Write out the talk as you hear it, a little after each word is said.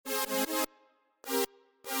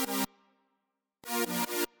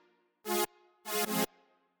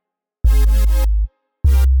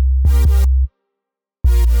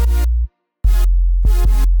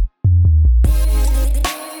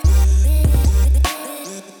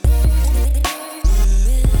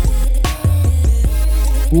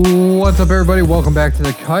What's up, everybody? Welcome back to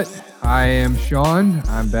The Cut. I am Sean.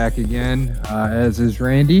 I'm back again, as is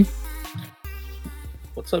Randy.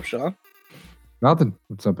 What's up, Sean? Nothing.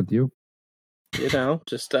 What's up with you? You know,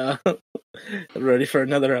 just ready for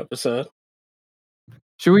another episode.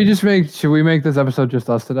 Should we make this episode just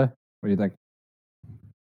us today? What do you think?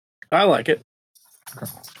 I like it.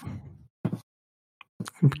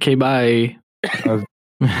 Okay, bye. I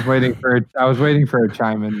was waiting for a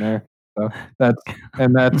chime in there. So that's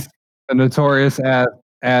the notorious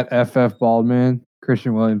at FF Baldman,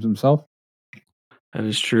 Christian Williams himself. That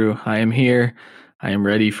is true. I am here. I am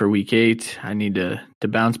ready for week 8. I need to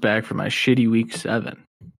bounce back from my shitty week 7.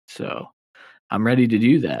 So I'm ready to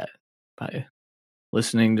do that by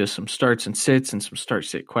listening to some starts and sits and some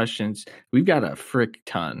start-sit questions. We've got a frick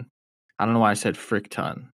ton. I don't know why I said frick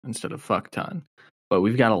ton instead of fuck ton, but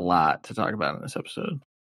we've got a lot to talk about in this episode.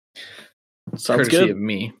 Sounds Courtesy good. of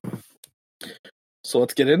me. So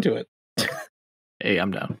let's get into it. Hey, I'm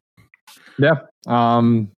down. Yeah.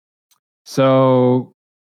 So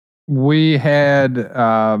we had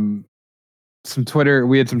some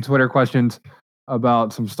Twitter questions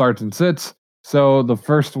about some starts and sits. So the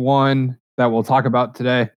first one that we'll talk about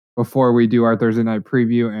today before we do our Thursday night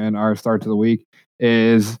preview and our starts of the week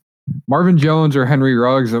is Marvin Jones or Henry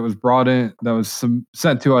Ruggs that was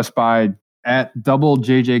sent to us by at double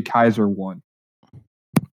JJ Kaiser 1.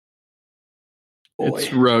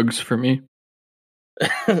 It's Ruggs for me.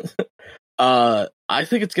 I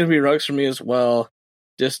think it's gonna be Ruggs for me as well.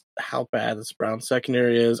 Just how bad this Browns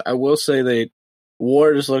secondary is. I will say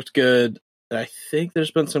Ward has looked good. I think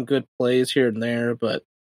there's been some good plays here and there, but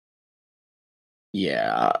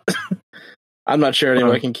yeah, I'm not sure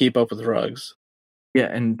anybody can keep up with Ruggs.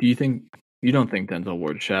 Yeah, and you don't think Denzel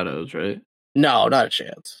Ward shadows, right? No, not a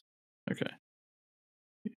chance. Okay.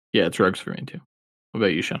 Yeah, it's Ruggs for me too. What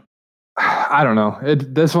about you, Sean? I don't know.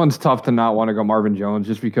 This one's tough to not want to go Marvin Jones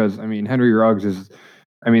just because, Henry Ruggs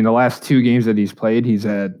the last 2 games that he's played, he's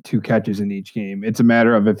had 2 catches in each game. It's a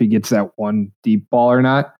matter of if he gets that one deep ball or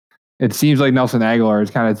not. It seems like Nelson Aguilar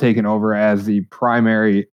has kind of taken over as the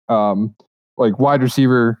primary wide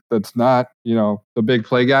receiver that's not, the big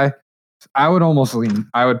play guy. I would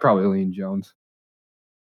probably lean Jones.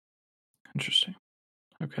 Interesting.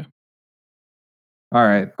 Okay. All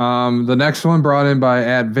right. The next one brought in by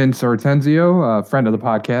at Vince Ortenzio, a friend of the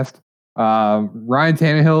podcast. Ryan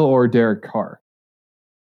Tannehill or Derek Carr?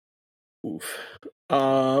 Oof.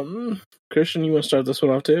 Christian, you want to start this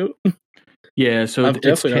one off too? Yeah, so I'm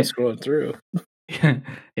definitely not scrolling through.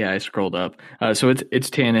 Yeah, I scrolled up. So it's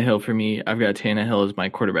Tannehill for me. I've got Tannehill as my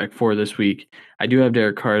quarterback 4 this week. I do have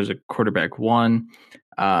Derek Carr as a quarterback 1,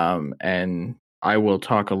 and I will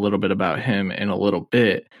talk a little bit about him in a little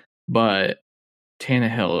bit. But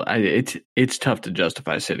Tannehill, it's tough to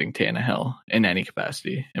justify sitting Tannehill in any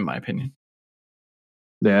capacity, in my opinion.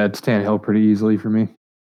 Yeah, it's Tannehill pretty easily for me.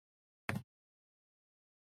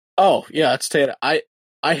 Oh yeah, it's Tannehill.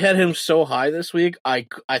 I had him so high this week. I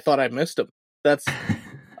thought I missed him.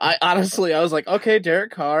 I was like, okay,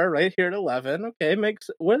 Derek Carr right here at 11. Okay,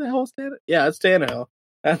 where the hell is Tannehill? Yeah, it's Tannehill.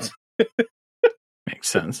 That's makes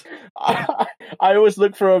sense. I always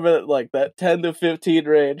look for him at like that 10 to 15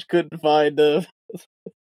 range. Couldn't find him.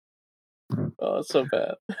 Oh, it's so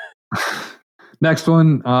bad. Next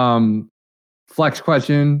one, flex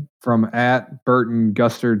question from at Burton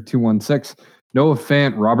Gustard 216. Noah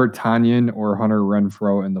Fant, Robert Tonyan, or Hunter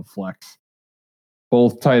Renfrow in the flex.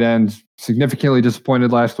 Both tight ends significantly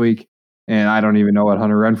disappointed last week, and I don't even know what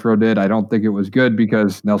Hunter Renfrow did. I don't think it was good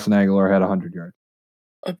because Nelson Aguilar had 100 yards.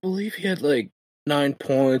 I believe he had like 9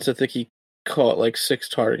 points. I think he caught like 6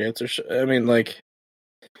 targets.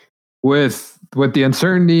 With the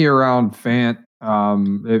uncertainty around Fant,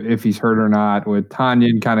 if he's hurt or not, with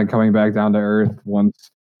Tonyan kind of coming back down to earth once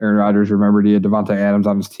Aaron Rodgers remembered he had Devontae Adams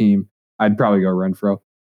on his team, I'd probably go Renfrow.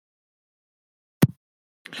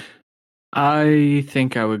 I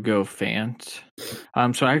think I would go Fant.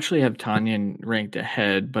 So I actually have Tonyan ranked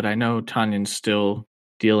ahead, but I know Tanyan's still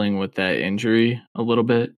dealing with that injury a little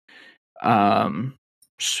bit.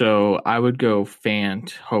 So I would go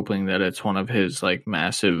Fant, hoping that it's one of his like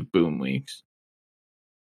massive boom weeks.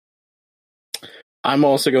 I'm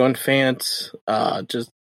also going Fant.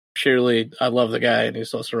 Just purely, I love the guy, and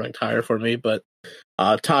he's also ranked higher for me. But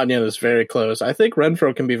Tonyan is very close. I think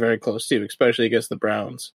Renfrow can be very close too, especially against the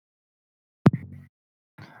Browns.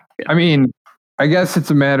 I guess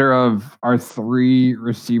it's a matter of are 3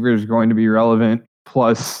 receivers going to be relevant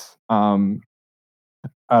plus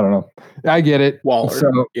I don't know. I get it. Waller.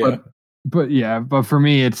 So, yeah. But for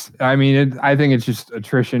me, I think it's just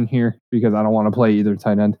attrition here because I don't want to play either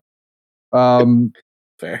tight end.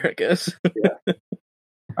 Fair, I guess. Yeah.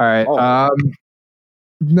 All right. Oh.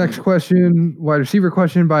 Next question, wide receiver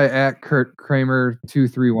question by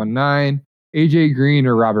 @KurtKramer2319. AJ Green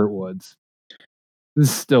or Robert Woods? This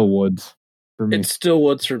is still Woods for me. It's still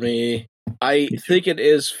Woods for me. I think it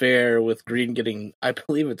is fair with Green getting, I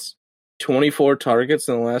believe it's 24 targets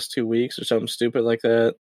in the last 2 weeks or something stupid like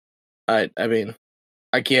that. I mean,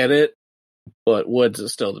 I get it, but Woods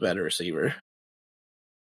is still the better receiver.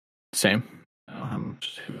 Same. I'm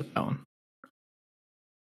just hit with that one.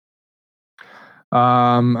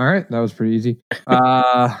 All right, that was pretty easy.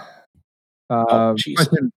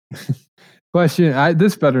 Question.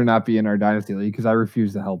 This better not be in our dynasty league because I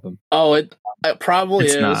refuse to help him. Oh, it probably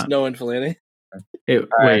It's is. not. Knowing Fellaini. It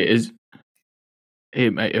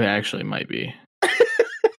actually might be.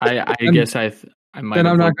 I guess I might. Then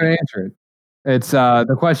I'm not going to answer it. It's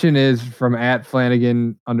the question is from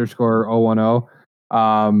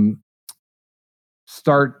 @Flanagan_010.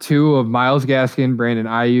 Start 2 of Myles Gaskin, Brandon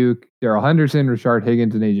Ayuk, Darrell Henderson, Rashard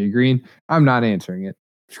Higgins, and AJ Green. I'm not answering it.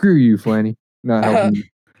 Screw you, Flanny. Not helping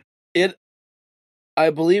you.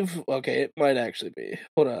 I believe. Okay, it might actually be.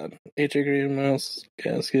 Hold on. AJ Green, Myles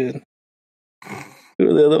Gaskin. Who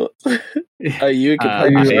are the other ones? Ayuk.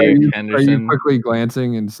 Are you quickly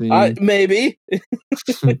glancing and seeing? Maybe.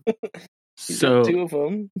 So 2 of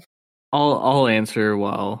them. I'll answer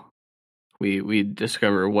while we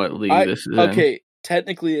discover what league this is in.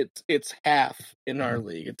 Technically it's half in our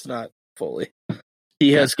league. It's not fully.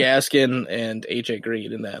 He has Gaskin and AJ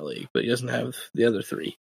Green in that league, but he doesn't have the other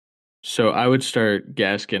 3. So I would start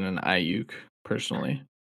Gaskin and Ayuk personally.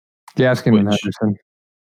 Gaskin and Henderson.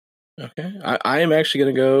 Okay. I am actually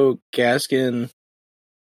going to go Gaskin.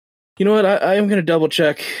 You know what? I am going to double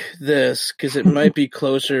check this because it might be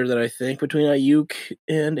closer than I think between Ayuk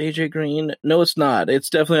and AJ Green. No, it's not. It's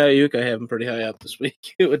definitely Ayuk. I have him pretty high up this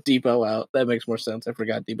week with Debo out. That makes more sense. I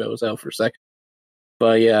forgot Debo was out for a sec.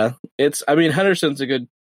 But yeah, Henderson's a good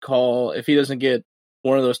call. If he doesn't get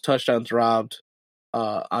one of those touchdowns robbed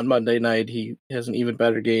on Monday night, he has an even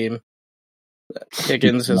better game.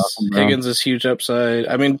 Higgins is huge upside.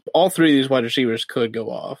 I mean, all 3 of these wide receivers could go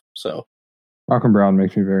off. So Malcolm Brown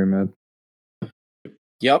makes me very mad.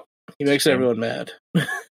 Yep, he makes everyone mad.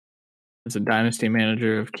 As a dynasty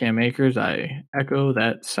manager of Cam Akers, I echo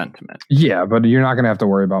that sentiment. Yeah, but you're not going to have to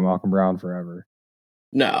worry about Malcolm Brown forever.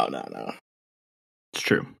 No. It's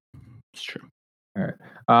true. All right.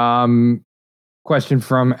 Question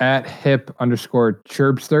from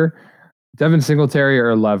 @hip_chirpster. Devin Singletary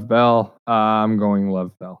or Lev Bell? I'm going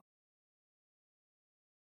Lev Bell.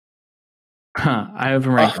 I have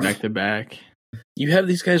them ranked back to back. You have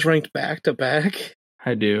these guys ranked back to back?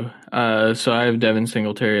 I do. So I have Devin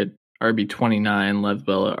Singletary at RB29, Lev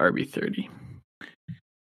Bell at RB30.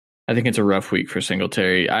 I think it's a rough week for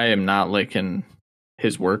Singletary. I am not liking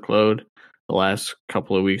his workload the last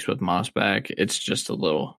couple of weeks with Moss back. It's just a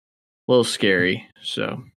little scary.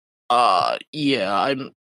 So yeah,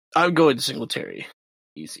 I'm going to Singletary.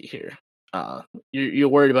 Easy here. You're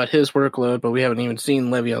worried about his workload, but we haven't even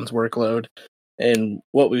seen Le'Veon's workload, and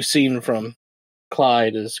what we've seen from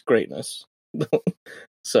Clyde is greatness.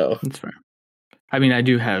 So that's fair. I mean, I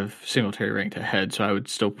do have Singletary ranked ahead, so I would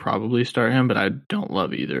still probably start him, but I don't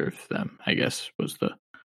love either of them, I guess was the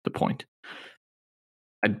point.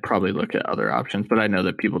 I'd probably look at other options, but I know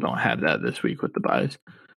that people don't have that this week with the buys.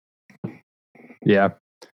 Yeah.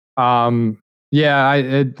 Yeah,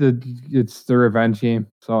 it's the revenge game,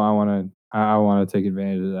 so I want to take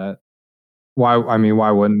advantage of that. Why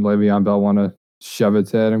wouldn't Le'Veon Bell want to shove it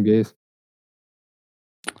to Adam Gase?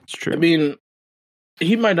 It's true. I mean,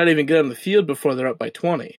 he might not even get on the field before they're up by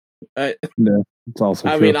 20. Yeah, it's also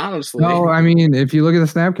true. I mean, honestly. No, I mean, if you look at the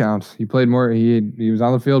snap counts, he played more. He was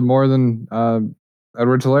on the field more than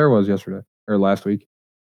Edwards-Helaire was yesterday or last week.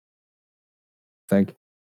 I think.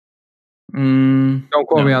 Don't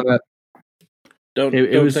quote me on that. Don't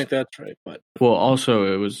think that's right, but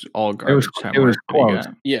also it was all garbage time. It was close.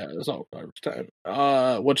 Yeah, it was all garbage time.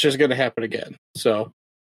 Which is going to happen again. So,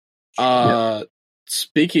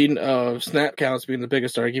 Speaking of snap counts being the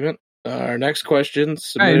biggest argument, our next question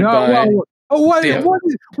submitted by. What is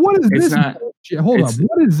this bullshit? Hold on.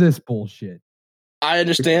 What is this bullshit? I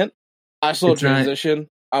understand. I slow transition.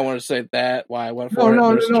 I want to say that why I went for it.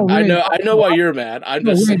 No. I know why you're mad. I'm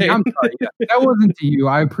just saying. I'm sorry. Yeah, that wasn't to you.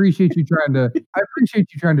 I appreciate you trying to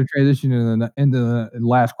transition into the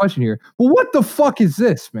last question here. But what the fuck is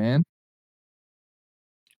this, man?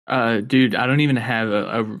 Dude, I don't even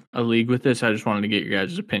have a league with this. I just wanted to get your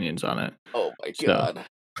guys' opinions on it. Oh my god!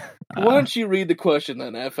 Why don't you read the question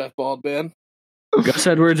then, FF Bald Man? Gus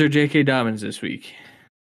Edwards or J.K. Dobbins this week?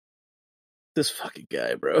 This fucking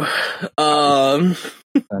guy, bro.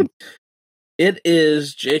 It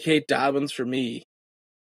is J.K. Dobbins for me.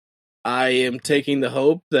 I am taking the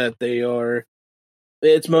hope that they are.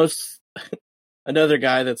 It's most another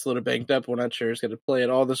guy that's a little banged up. We're not sure is going to play at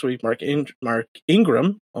all this week. Mark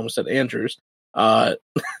Ingram, almost said Andrews. I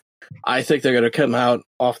think they're going to come out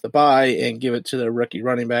off the bye and give it to their rookie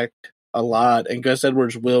running back a lot. And Gus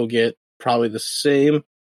Edwards will get probably the same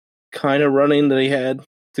kind of running that he had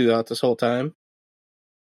throughout this whole time.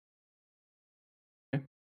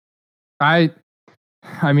 I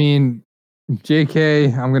mean,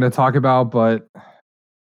 JK, I'm going to talk about, but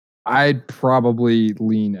I'd probably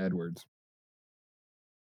lean Edwards.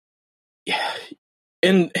 Yeah.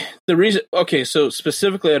 And the reason, okay, so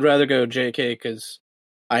specifically, I'd rather go JK because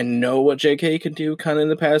I know what JK can do kind of in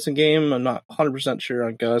the passing game. I'm not 100% sure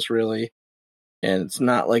on Gus, really. And it's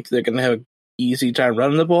not like they're going to have an easy time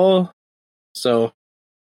running the ball. So,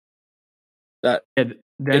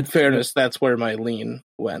 in fairness, that's where my lean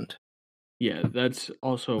went. Yeah, that's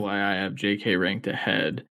also why I have JK ranked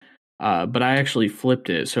ahead. But I actually flipped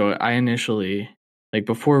it. So I initially, like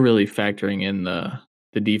before really factoring in the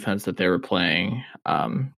defense that they were playing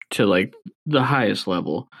to like the highest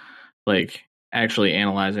level, like actually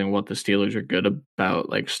analyzing what the Steelers are good about,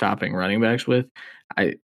 like stopping running backs with,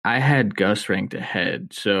 I had Gus ranked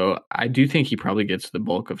ahead. So I do think he probably gets the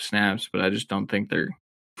bulk of snaps, but I just don't think they're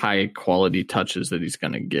high quality touches that he's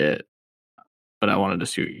going to get. But I wanted to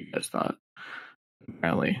see what you guys thought.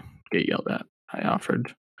 Apparently get yelled at. I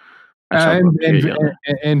offered.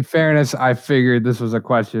 In fairness, I figured this was a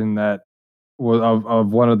question that was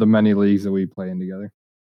of one of the many leagues that we play in together.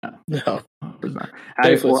 No, it's not.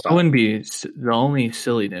 I wouldn't be. The only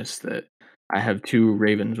silliness that I have two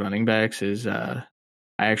Ravens running backs is I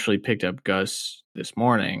actually picked up Gus this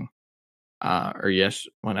morning,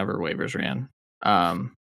 whenever waivers ran,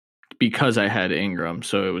 because I had Ingram,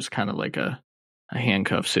 so it was kind of like a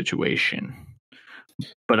handcuff situation.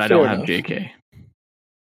 But I don't have JK.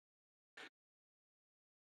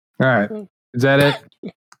 All right, is that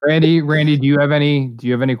it, Randy? Do you have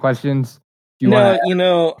any questions? I'm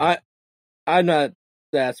not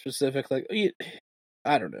that specific. Like,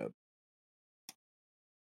 I don't know.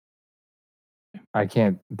 I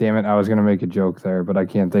can't. Damn it! I was gonna make a joke there, but I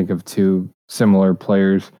can't think of two similar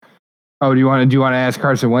players. Oh, do you want to ask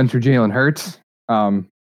Carson Wentz or Jalen Hurts?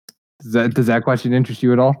 Does that question interest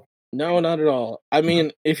you at all? No, not at all. I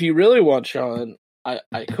mean, if you really want, Sean, I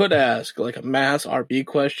could ask like a mass RB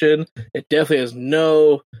question. It definitely has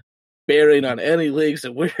no bearing on any leagues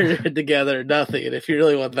that we're in together. Nothing. And if you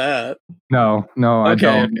really want that, no, I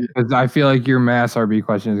don't. Because I feel like your mass RB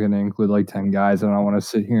question is going to include like 10 guys, and I don't want to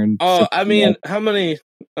sit here and. Oh, I mean, how many?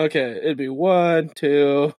 Okay, it'd be 1,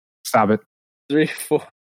 2. Stop it. 3, 4.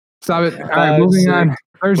 Stop it. All right, moving on.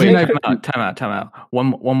 Thursday night. Time out.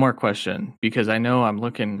 One more question, because I know I'm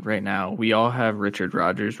looking right now. We all have Richard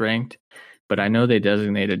Rodgers ranked, but I know they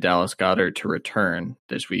designated Dallas Goedert to return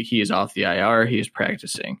this week. He is off the IR. He is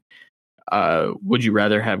practicing. Would you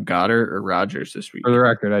rather have Goedert or Rodgers this week? For the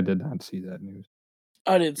record, I did not see that news.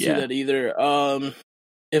 I didn't see that either.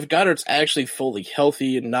 If Goddard's actually fully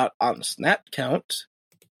healthy and not on the snap count,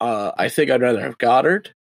 I think I'd rather have Goedert.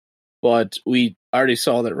 But we already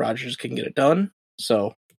saw that Rodgers can get it done,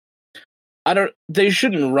 so they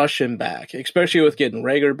shouldn't rush him back, especially with getting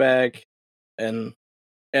Rager back, and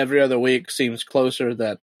every other week seems closer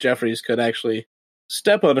that Jeffries could actually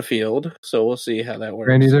step on the field. So we'll see how that works.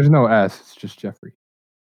 Randy, there's no S; it's just Jeffrey.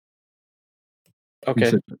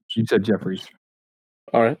 Okay, you said Jeffries.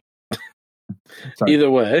 All right. Either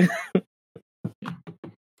way.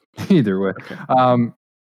 Either way.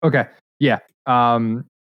 Okay. Yeah.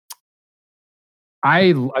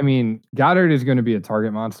 I mean, Goddard is going to be a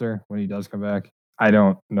target monster when he does come back. I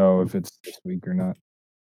don't know if it's this week or not.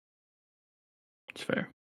 It's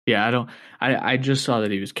fair. Yeah, I just saw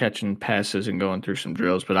that he was catching passes and going through some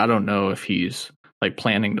drills, but I don't know if he's like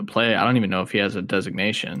planning to play. I don't even know if he has a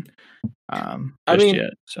designation.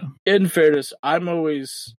 Yet, so in fairness, I'm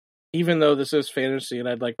always, even though this is fantasy and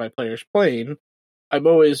I'd like my players playing, I'm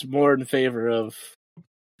always more in favor of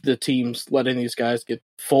the teams letting these guys get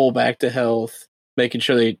full back to health, making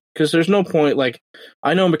sure because there's no point, like,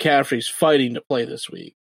 I know McCaffrey's fighting to play this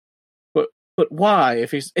week, but why?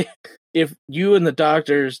 If you and the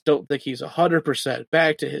doctors don't think he's 100%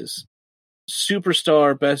 back to his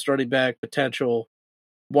superstar best running back potential,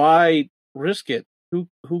 why risk it?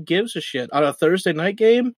 Who gives a shit on a Thursday night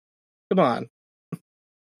game? Come on.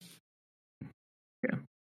 Yeah.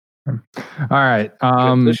 All right.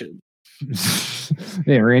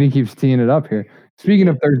 Yeah, Randy keeps teeing it up here. Speaking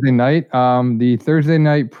of Thursday night, the Thursday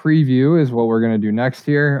night preview is what we're going to do next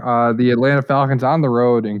here. The Atlanta Falcons on the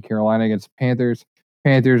road in Carolina against the Panthers.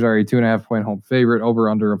 Panthers are a 2.5-point home favorite, over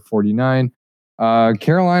under of 49.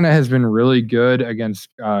 Carolina has been really good against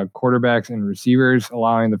quarterbacks and receivers,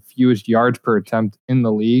 allowing the fewest yards per attempt in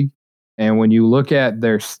the league. And when you look at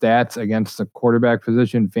their stats against the quarterback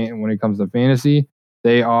position when it comes to fantasy,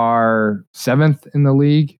 they are 7th in the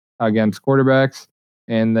league against quarterbacks,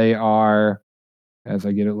 and they are, as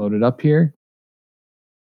I get it loaded up here,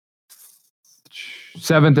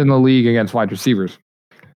 7th in the league against wide receivers.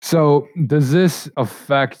 So does this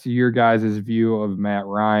affect your guys' view of Matt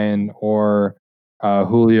Ryan or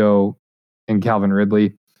Julio and Calvin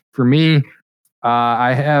Ridley? For me,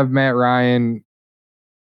 I have Matt Ryan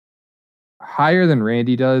higher than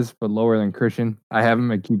Randy does, but lower than Christian. I have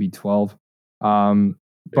him at QB 12.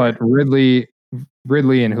 But Ridley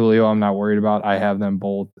and Julio, I'm not worried about. I have them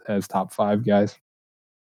both as top 5 guys.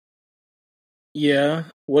 Yeah.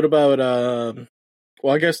 What about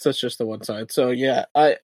well, I guess that's just the one side. So yeah,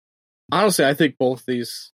 I think both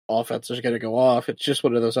these offenses are going to go off. It's just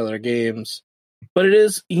one of those other games. But it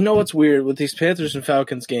is, what's weird with these Panthers and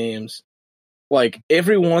Falcons games, like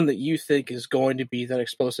every one that you think is going to be that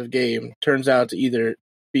explosive game turns out to either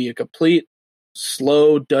be a complete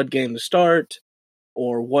slow dud game to start,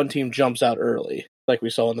 or one team jumps out early, like we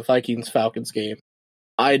saw in the Vikings-Falcons game.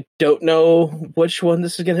 I don't know which one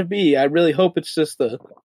this is going to be. I really hope it's just the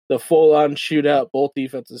full-on shootout. Both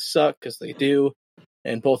defenses suck, because they do,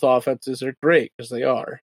 and both offenses are great, because they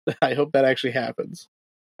are. I hope that actually happens.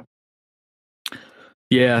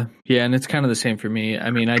 Yeah, and it's kind of the same for me.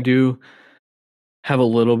 I mean, I do have a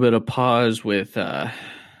little bit of pause with the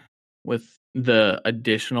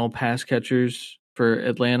additional pass catchers for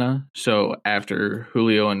Atlanta. So after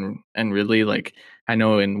Julio and Ridley, like I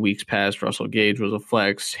know in weeks past, Russell Gage was a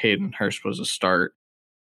flex, Hayden Hurst was a start.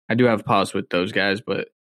 I do have pause with those guys, but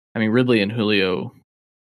I mean Ridley and Julio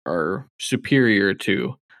are superior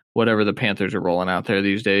to whatever the Panthers are rolling out there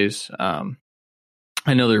these days.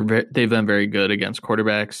 I know they've been very good against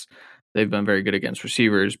quarterbacks. They've been very good against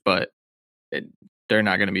receivers, but they're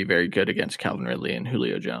not going to be very good against Calvin Ridley and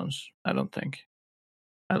Julio Jones, I don't think.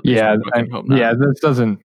 This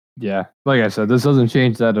doesn't. Yeah, like I said, this doesn't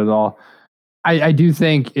change that at all. I do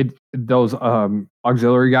think those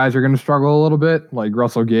auxiliary guys are going to struggle a little bit, like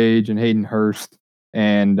Russell Gage and Hayden Hurst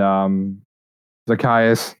and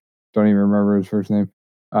Zacchaeus. Don't even remember his first name.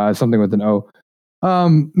 Something with an O.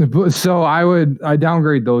 So I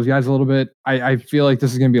downgrade those guys a little bit. I feel like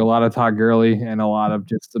this is going to be a lot of Todd Gurley and a lot of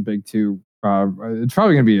just the big two. It's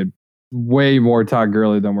probably going to be way more Todd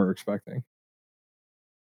Gurley than we're expecting.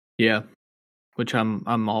 Yeah, which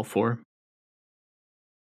I'm all for.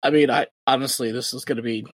 I mean, honestly, this is going to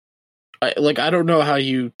be I don't know how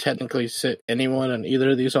you technically sit anyone on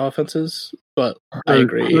either of these offenses, but I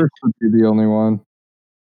agree. Hurst would be the only one.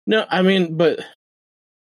 No, I mean, but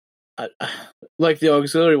like the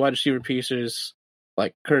auxiliary wide receiver pieces,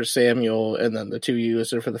 like Curtis Samuel, and then the two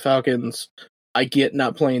user for the Falcons, I get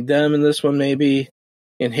not playing them in this one maybe.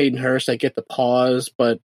 And Hayden Hurst, I get the pause,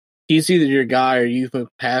 but he's either your guy or you've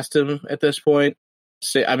moved past him at this point.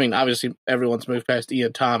 I mean, obviously everyone's moved past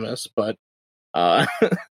Ian Thomas, but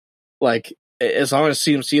like as long as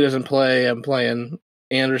CMC doesn't play, I'm playing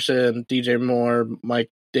Anderson, DJ Moore, Mike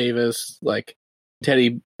Davis, like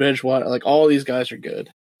Teddy Bridgewater, like all these guys are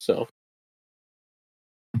good. So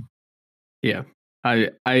yeah, I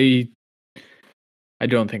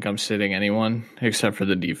don't think I'm sitting anyone except for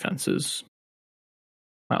the defenses.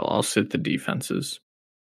 I'll sit the defenses.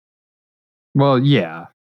 Well, yeah.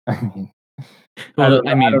 I mean, I don't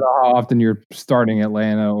know how often you're starting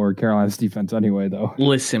Atlanta or Carolina's defense anyway, though.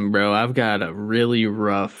 Listen, bro, I've got a really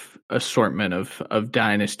rough assortment of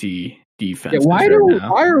dynasty defense. Yeah, why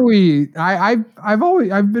are we?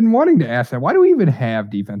 I've been wanting to ask that. Why do we even have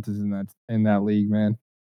defenses in that league, man?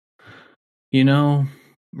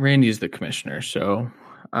 Randy's the commissioner, so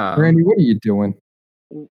Randy, what are you doing?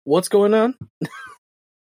 What's going on?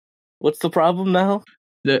 What's the problem now?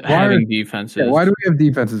 Having defenses. Yeah, why do we have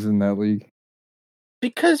defenses in that league?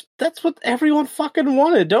 Because that's what everyone fucking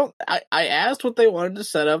wanted. I asked what they wanted to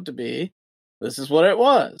set up to be. This is what it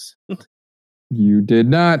was. You did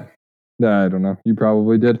not. I don't know. You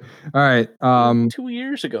probably did. All right. 2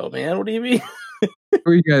 years ago, man. What do you mean?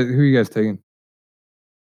 Who are you guys taking?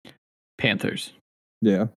 Panthers.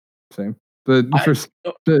 Yeah, same. The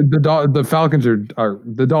Falcons are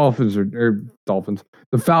the Dolphins or Dolphins.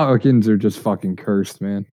 The Falcons are just fucking cursed,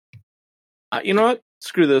 man. You know what?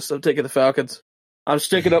 Screw this. I'm taking the Falcons. I'm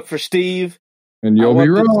sticking up for Steve. And you'll be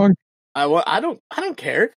wrong. I don't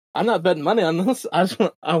care. I'm not betting money on this. I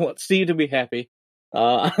want Steve to be happy.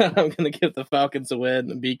 I'm gonna give the Falcons a win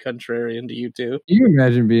and be contrarian to you two. Can you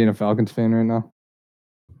imagine being a Falcons fan right now?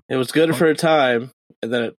 It was good for a time,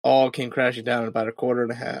 and then it all came crashing down in about a quarter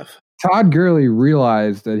and a half. Todd Gurley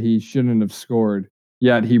realized that he shouldn't have scored,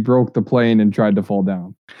 yet he broke the plane and tried to fall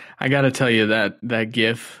down. I got to tell you that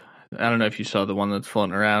GIF. I don't know if you saw the one that's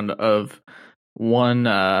floating around of one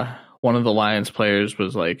of the Lions players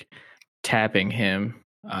was like tapping him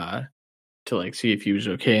to like see if he was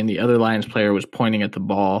okay, and the other Lions player was pointing at the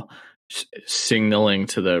ball, signaling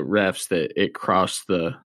to the refs that it crossed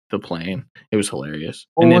the plane. It was hilarious,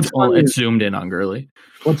 and it's zoomed in on Gurley.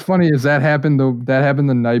 What's funny is that happened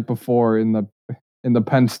the night before in the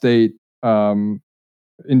Penn State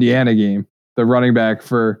Indiana game. The running back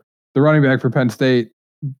for Penn State,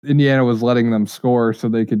 Indiana was letting them score so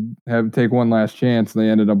they could take one last chance. And they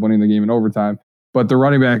ended up winning the game in overtime. But the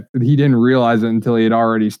running back, he didn't realize it until he had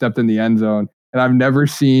already stepped in the end zone. And I've never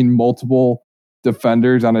seen multiple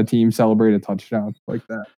defenders on a team celebrate a touchdown like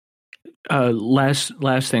that.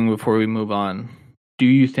 Last thing before we move on, do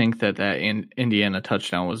you think that Indiana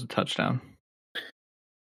touchdown was a touchdown?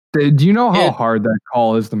 Do you know how hard that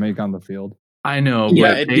call is to make on the field? I know,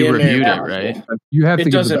 but they reviewed it, right? You have to.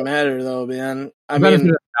 It doesn't matter though, man. I mean,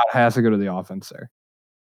 it has to go to the offense there.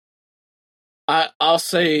 I'll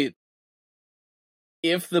say,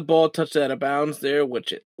 if the ball touched out of bounds there,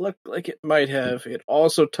 which it looked like it might have, it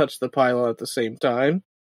also touched the pylon at the same time.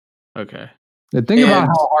 Okay. Think about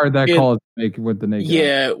how hard that call is to make with the naked.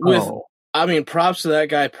 Yeah, I mean, props to that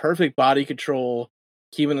guy. Perfect body control,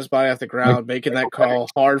 keeping his body off the ground, making that call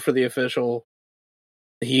hard for the official.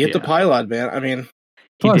 He hit the pylon, man. I mean,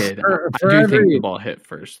 he did. I do think the ball hit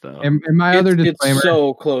first, though. And my other disclaimer, it's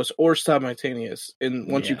so close or simultaneous. And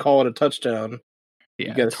once you call it a touchdown,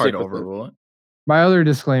 you got to hard to overrule it. My other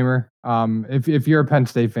disclaimer: if you're a Penn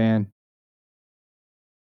State fan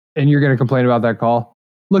and you're going to complain about that call,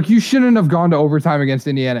 look, you shouldn't have gone to overtime against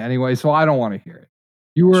Indiana anyway. So I don't want to hear it.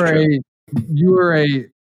 You were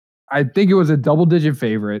I think it was a double-digit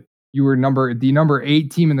favorite. You were the number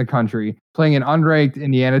 8 team in the country playing an unranked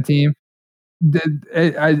Indiana team.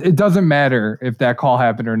 It doesn't matter if that call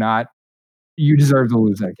happened or not. You deserve to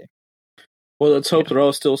lose that game. Well, let's hope they're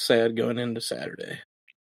all still sad going into Saturday.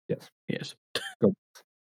 Yes. Go.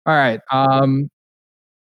 All right.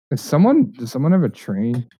 Does someone have a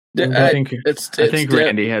train? I think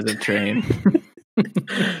Randy has a train.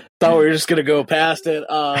 Thought we were just gonna go past it.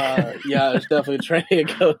 Yeah, there's definitely a train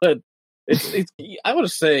going. It's I want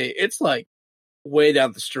to say it's like way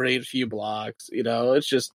down the street, a few blocks. You know, it's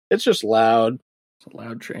just loud. It's a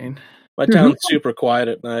loud train. My town's super quiet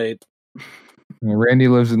at night. Randy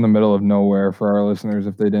lives in the middle of nowhere. For our listeners,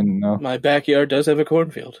 if they didn't know, my backyard does have a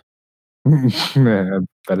cornfield. I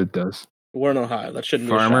bet it does. We're in Ohio. That shouldn't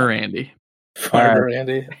Farmer be Randy. Farmer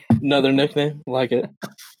Randy. Another nickname. Like it.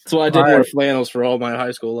 That's why I did wear flannels for all my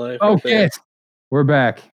high school life. Okay. We're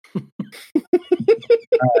back. All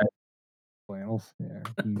right. Flannels. Yeah.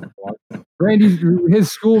 Randy's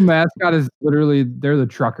his school mascot is literally they're the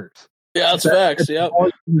truckers. Yeah, that's facts. Yep.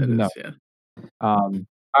 All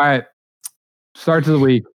right. Start to the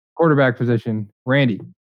week. Quarterback position. Randy.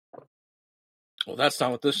 Well, that's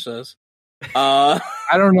not what this says. I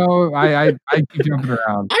don't know. I keep jumping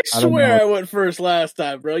around. I swear I went first last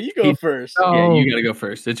time, bro. You go first. Yeah, you gotta go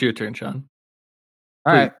first. It's your turn, Sean.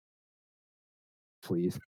 All right.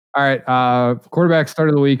 Please. All right. Quarterback start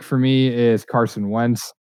of the week for me is Carson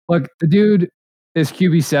Wentz. Look, the dude is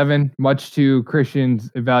QB7, much to Christian's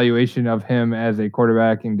evaluation of him as a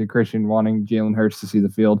quarterback and to Christian wanting Jalen Hurts to see the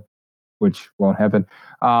field, which won't happen.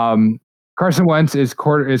 Carson Wentz is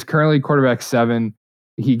currently quarterback 7.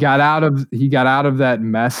 He got out of that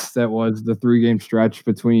mess that was the 3-game stretch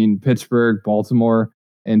between Pittsburgh, Baltimore,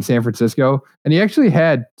 and San Francisco, and he actually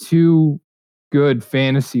had 2 good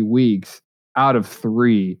fantasy weeks out of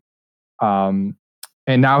 3. And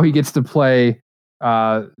now he gets to play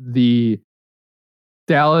the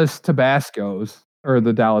Dallas Tabascos or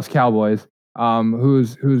the Dallas Cowboys,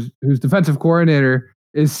 whose defensive coordinator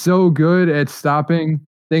is so good at stopping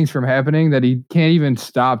things from happening that he can't even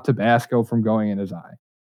stop Tabasco from going in his eye.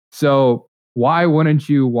 So why wouldn't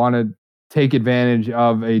you want to take advantage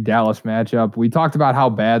of a Dallas matchup? We talked about how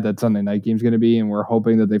bad that Sunday night game is going to be, and we're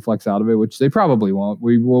hoping that they flex out of it, which they probably won't.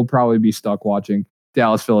 We will probably be stuck watching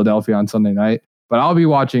Dallas Philadelphia on Sunday night, but I'll be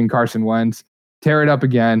watching Carson Wentz tear it up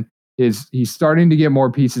again. He's starting to get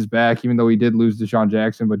more pieces back, even though he did lose Deshaun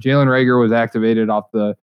Jackson. But Jalen Reagor was activated off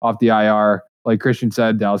the IR. Like Christian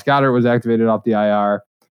said, Dallas Goedert was activated off the IR.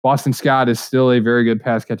 Boston Scott is still a very good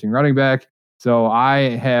pass-catching running back. So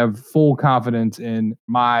I have full confidence in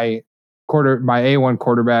my A1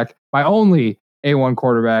 quarterback, my only A1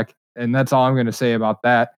 quarterback, and that's all I'm going to say about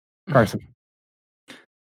that, Carson.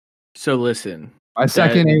 So listen. My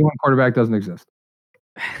second A1 quarterback doesn't exist.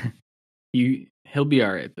 he'll be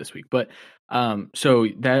all right this week. But so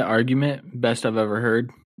that argument, best I've ever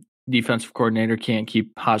heard, defensive coordinator can't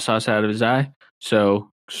keep hot sauce out of his eye,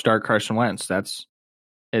 so start Carson Wentz.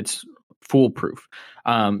 It's foolproof.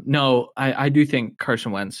 No, I do think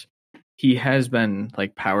Carson Wentz, he has been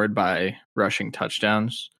like powered by rushing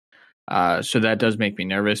touchdowns. So that does make me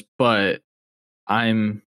nervous, but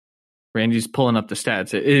Randy's pulling up the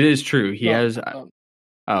stats. It is true. He has.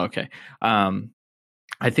 Oh, okay.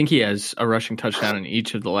 I think he has a rushing touchdown in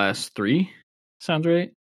each of the last 3. Sounds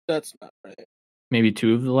right? That's not right. Maybe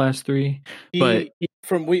 2 of the last 3. It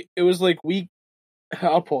was like week.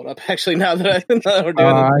 I'll pull it up. Actually, now that we're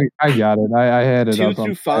doing it, I got it. I had it 2 up. 2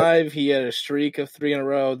 through 5. He had a streak of 3 in a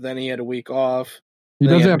row. Then he had a week off. He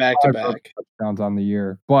doesn't have back to back touchdowns on the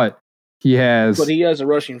year, but he has. But he has a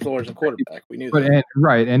rushing floor as a quarterback. We knew that.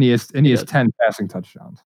 And he has 10 passing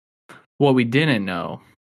touchdowns. What we didn't know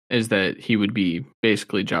is that he would be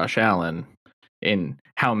basically Josh Allen in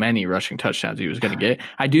how many rushing touchdowns he was going to get.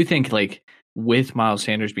 I do think like with Miles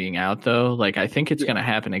Sanders being out though, like I think it's going to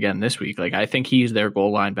happen again this week. Like I think he's their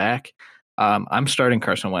goal line back. I'm starting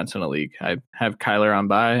Carson Wentz in a league. I have Kyler on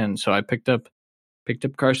bye, and so I picked up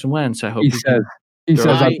Carson Wentz. I hope he says I'm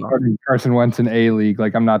starting Carson Wentz in a league.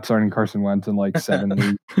 Like I'm not starting Carson Wentz in like 7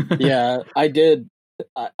 leagues. Yeah, I did.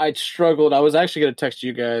 I struggled. I was actually going to text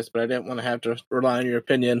you guys, but I didn't want to have to rely on your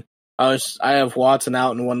opinion. I have Watson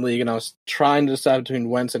out in one league, and I was trying to decide between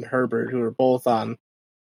Wentz and Herbert, who are both on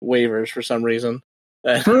waivers for some reason.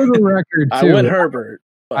 For the record, too, I went Herbert.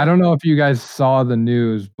 But I don't know if you guys saw the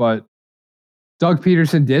news, but Doug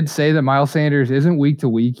Peterson did say that Miles Sanders isn't week to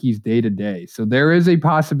week; he's day to day. So there is a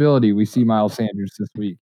possibility we see Miles Sanders this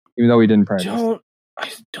week, even though he didn't practice.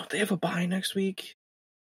 Don't they have a bye next week?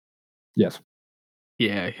 Yes.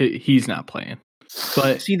 Yeah, he's not playing.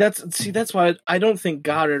 But that's why I don't think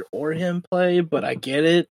Goddard or him play, but I get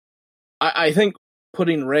it. I think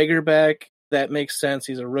putting Rager back, that makes sense.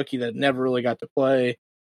 He's a rookie that never really got to play.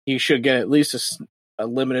 He should get at least a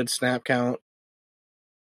limited snap count.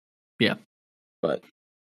 Yeah. But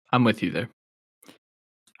I'm with you there.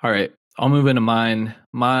 All right. I'll move into mine.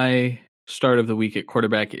 My start of the week at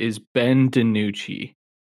quarterback is Ben DiNucci.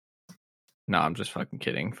 No, I'm just fucking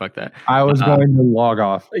kidding. Fuck that. I was going to log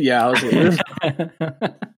off. Yeah, I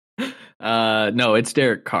was. No, it's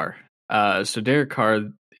Derek Carr. So Derek Carr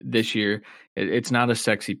this year, it's not a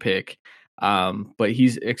sexy pick, but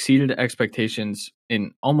he's exceeded expectations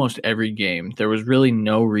in almost every game. There was really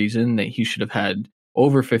no reason that he should have had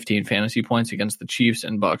over 15 fantasy points against the Chiefs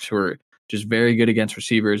and Bucks, who are just very good against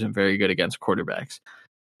receivers and very good against quarterbacks.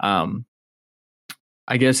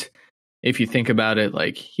 I guess if you think about it,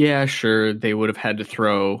 like, yeah, sure, they would have had to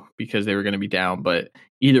throw because they were going to be down. But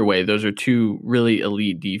either way, those are 2 really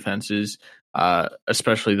elite defenses,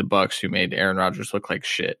 especially the Bucks, who made Aaron Rodgers look like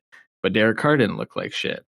shit. But Derek Carr didn't look like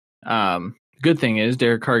shit. Good thing is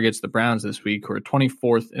Derek Carr gets the Browns this week, who are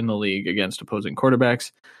 24th in the league against opposing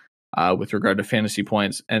quarterbacks with regard to fantasy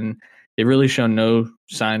points. And they've really shown no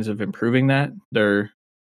signs of improving that. They're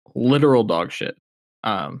literal dog shit.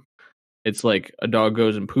 It's like a dog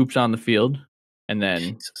goes and poops on the field, and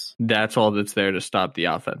then that's all that's there to stop the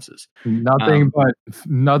offenses. Nothing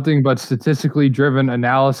but statistically driven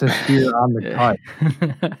analysis here on the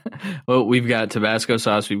cut. Well, we've got Tabasco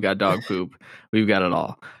sauce, we've got dog poop, we've got it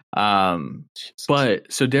all.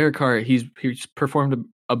 But so Derek Carr, he's performed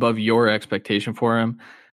above your expectation for him,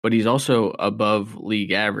 but he's also above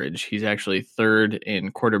league average. He's actually 3rd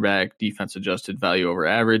in quarterback defense adjusted value over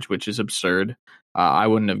average, which is absurd. I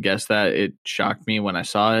wouldn't have guessed that. It shocked me when I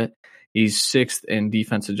saw it. He's 6th in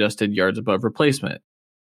defense adjusted yards above replacement.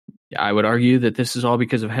 I would argue that this is all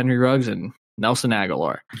because of Henry Ruggs and Nelson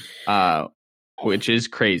Aguilar, which is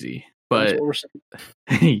crazy. But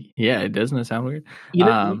yeah, doesn't it sound weird?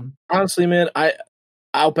 Honestly, man,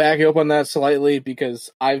 I'll back you up on that slightly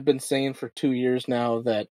because I've been saying for 2 years now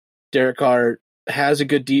that Derek Carr has a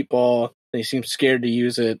good deep ball and he seems scared to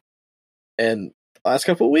use it. And last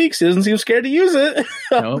couple of weeks, he doesn't seem scared to use it.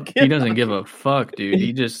 Nope, he doesn't give a fuck, dude.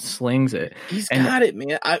 He just slings it. He's got it,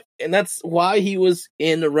 man. And that's why he was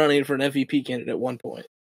in the running for an MVP candidate at one point.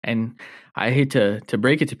 And I hate to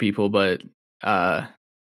break it to people, but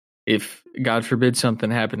if, God forbid,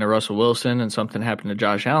 something happened to Russell Wilson and something happened to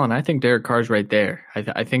Josh Allen, I think Derek Carr's right there.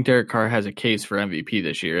 I think Derek Carr has a case for MVP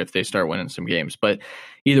this year if they start winning some games. But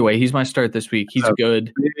either way, he's my start this week. He's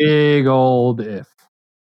good. Big old if.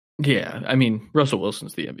 Yeah, I mean, Russell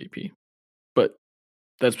Wilson's the MVP, but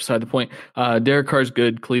that's beside the point. Derek Carr's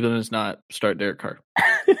good. Cleveland is not. Start Derek Carr.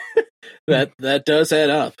 That does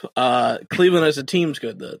add up. Cleveland as a team's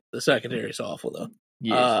good. The secondary's awful, though.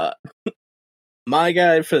 Yes. My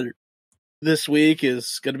guy for this week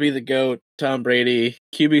is going to be the GOAT, Tom Brady,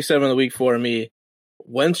 QB7 of the week for me.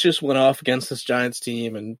 Wentz just went off against this Giants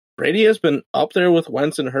team, and Brady has been up there with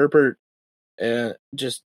Wentz and Herbert,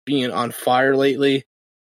 just being on fire lately.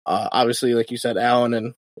 Obviously, like you said, Allen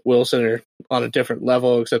and Wilson are on a different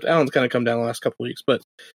level, except Allen's kind of come down the last couple of weeks. But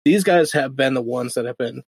these guys have been the ones that have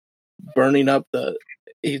been burning up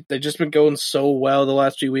they've just been going so well the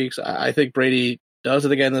last few weeks. I think Brady does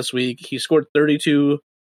it again this week. He scored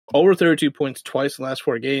over 32 points twice in the last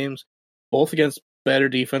 4 games, both against better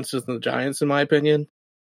defenses than the Giants, in my opinion.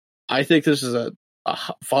 I think this is a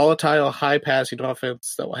volatile, high-passing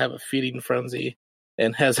offense that will have a feeding frenzy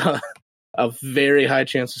and has a very high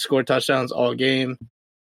chance to score touchdowns all game.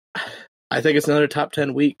 I think it's another top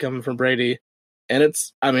 10 week coming from Brady. And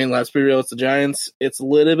let's be real, it's the Giants. It's a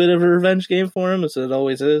little bit of a revenge game for him, as it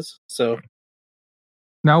always is. So,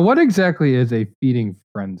 now, what exactly is a feeding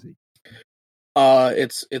frenzy?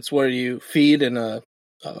 It's where you feed in a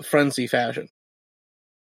frenzy fashion.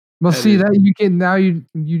 Well, see that you can now you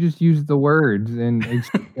just use the words and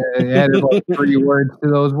added like 3 words to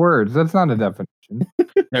those words. That's not a definition.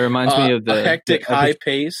 That reminds me of the hectic, high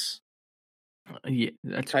pace. Yeah,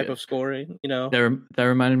 that's type good. of scoring. That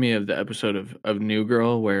reminded me of the episode of New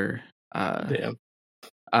Girl where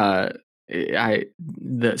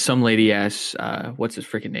some lady asks what's his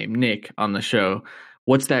freaking name, Nick, on the show,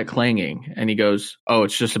 what's that clanging? And he goes, oh,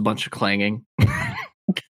 it's just a bunch of clanging.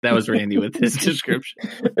 That was Randy with his description.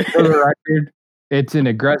 For the record, it's an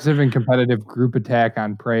aggressive and competitive group attack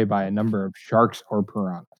on prey by a number of sharks or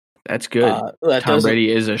piranhas. That's good. Tom Brady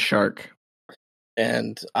is a shark.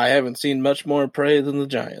 And I haven't seen much more prey than the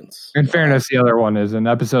Giants. In fairness, the other one is an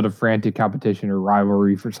episode of frantic competition or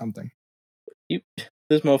rivalry for something.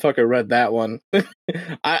 This motherfucker read that one.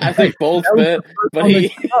 I think both bit, but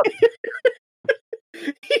he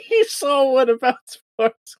saw one about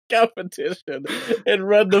sports competition and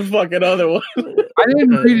read the fucking other one. I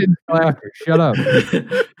didn't read it until after. Shut up.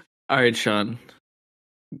 All right, Sean.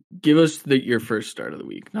 Give us your first start of the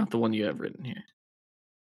week, not the one you have written here.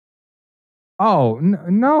 Oh,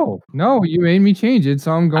 no. You made me change it,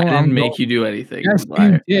 so I'm going. I didn't make you do anything. Yes,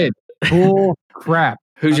 you did. Bull crap.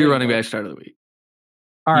 Who's your running back start of the week?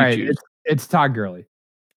 All right, it's Todd Gurley.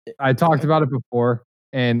 I talked about it before,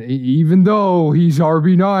 and even though he's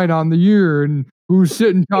RB9 on the year, and who's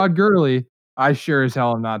sitting Todd Gurley, I sure as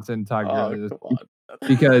hell am not sitting Todd Gurley this week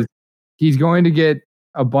because he's going to get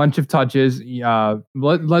a bunch of touches.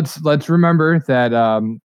 Let's remember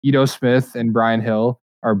that Ito Smith and Brian Hill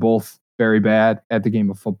are both very bad at the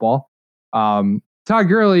game of football. Todd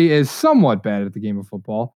Gurley is somewhat bad at the game of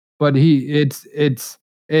football, but it's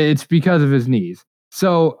because of his knees.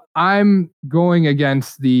 So I'm going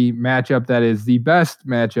against the matchup that is the best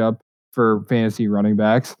matchup for fantasy running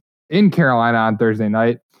backs in Carolina on Thursday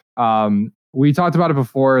night. We talked about it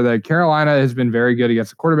before that Carolina has been very good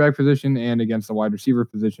against the quarterback position and against the wide receiver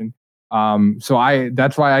position. So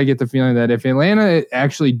that's why I get the feeling that if Atlanta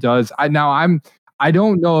actually does, I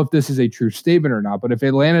don't know if this is a true statement or not, but if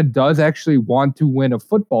Atlanta does actually want to win a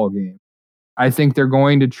football game, I think they're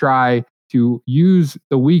going to try to use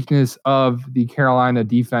the weakness of the Carolina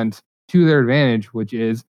defense to their advantage, which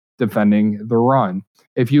is defending the run.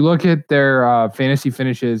 If you look at their fantasy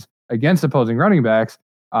finishes against opposing running backs,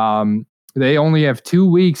 they only have 2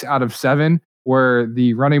 weeks out of 7 where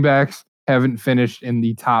the running backs haven't finished in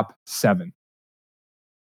the top 7.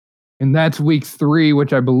 And that's week 3,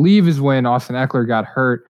 which I believe is when Austin Eckler got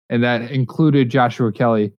hurt, and that included Joshua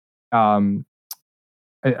Kelly. I'm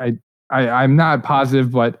not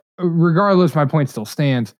positive, but regardless, my point still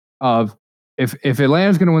stands. Of if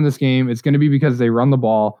Atlanta's going to win this game, it's going to be because they run the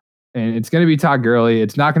ball, and it's going to be Todd Gurley.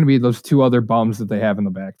 It's not going to be those 2 other bums that they have in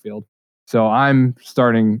the backfield. So I'm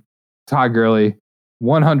starting Todd Gurley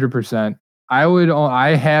 100%.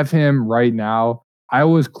 I have him right now. I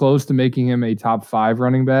was close to making him a top 5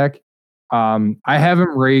 running back. I have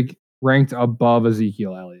him ranked above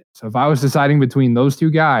Ezekiel Elliott. So if I was deciding between those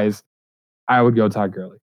 2 guys, I would go Todd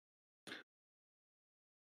Gurley.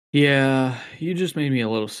 Yeah, you just made me a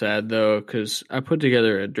little sad, though, because I put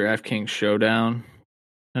together a DraftKings showdown,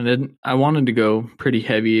 and then I wanted to go pretty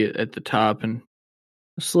heavy at the top and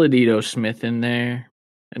slid Ito Smith in there.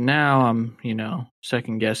 And now I'm,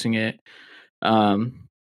 second-guessing it.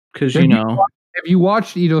 Because, Have you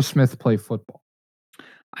watched Ito Smith play football?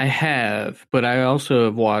 I have, but I also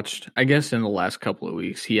have watched, I guess in the last couple of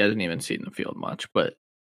weeks, he hasn't even seen the field much,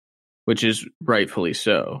 which is rightfully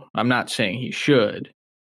so. I'm not saying he should,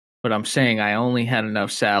 but I'm saying I only had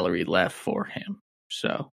enough salary left for him.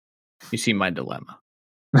 So you see my dilemma.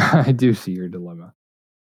 I do see your dilemma.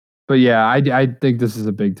 But yeah, I think this is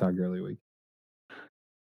a big Todd Gurley week.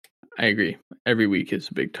 I agree. Every week is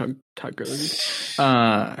a big Todd Gurley.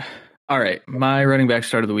 All right. My running back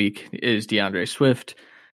start of the week is DeAndre Swift.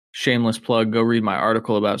 Shameless plug. Go read my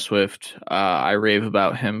article about Swift. I rave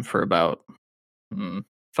about him for about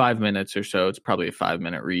 5 minutes or so. It's probably a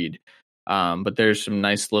 5-minute read. But there's some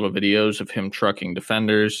nice little videos of him trucking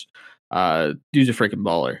defenders. Dude's a freaking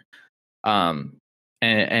baller.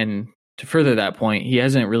 And to further that point, he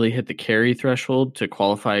hasn't really hit the carry threshold to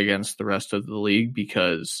qualify against the rest of the league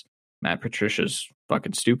because Matt Patricia's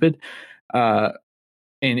fucking stupid.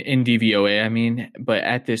 In DVOA, I mean, but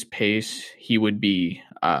at this pace, he would be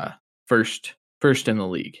first in the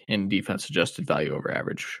league in defense adjusted value over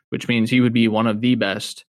average, which means he would be one of the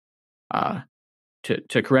best.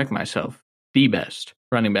 To correct myself, the best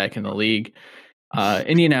running back in the league.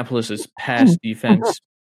 Indianapolis's pass defense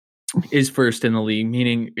is first in the league,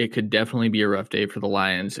 meaning it could definitely be a rough day for the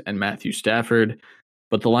Lions and Matthew Stafford.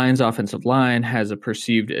 But the Lions' offensive line has a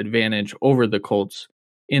perceived advantage over the Colts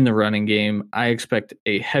in the running game. I expect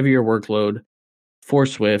a heavier workload for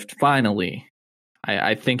Swift. Finally,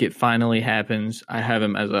 I think it finally happens. I have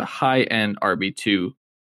him as a high-end RB2.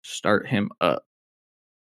 Start him up.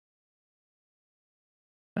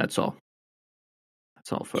 That's all.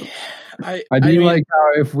 That's all, folks. I mean, like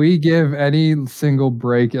how if we give any single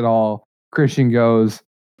break at all, Christian goes,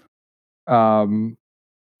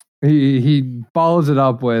 he follows it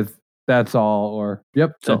up with "that's all" or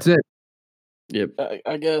 "yep, that's it." Yep.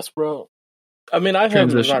 I guess, bro. I mean, I have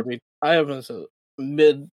him as a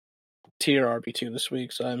mid-tier RB2 this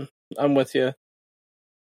week, so I'm with you.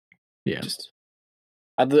 Yeah.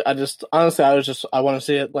 I just honestly, I want to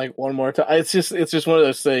see it like one more time. It's just one of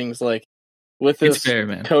those things like with this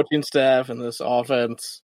coaching staff and this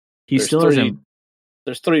offense. There's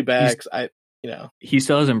 3 backs. He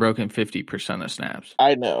still hasn't broken 50% of snaps.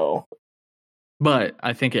 I know, but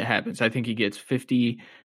I think it happens. I think he gets 53%.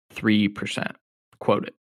 Quote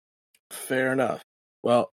it. Fair enough.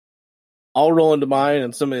 Well, I'll roll into mine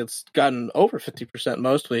and somebody that's gotten over 50%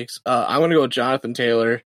 most weeks. I'm going to go with Jonathan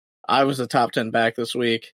Taylor. I was a top 10 back this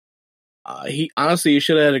week. He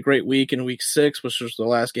should have had a great week in week 6, which was the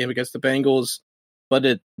last game against the Bengals,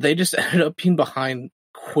 but they just ended up being behind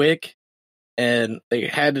quick, and they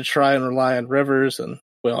had to try and rely on Rivers, and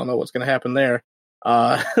we all know what's going to happen there.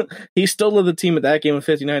 He still led the team at that game with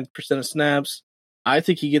 59% of snaps. I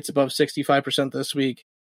think he gets above 65% this week.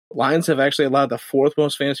 Lions have actually allowed the 4th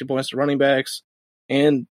most fantasy points to running backs,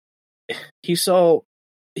 and he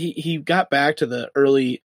got back to the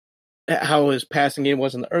early how his passing game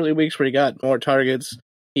was in the early weeks where he got more targets.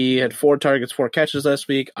 He had 4 targets, 4 catches last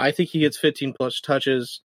week. I think he gets 15 plus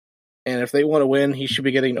touches. And if they want to win, he should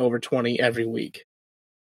be getting over 20 every week.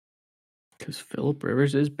 Because Phillip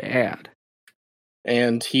Rivers is bad.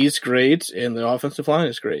 And he's great, and the offensive line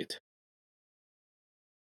is great.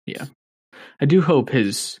 Yeah. I do hope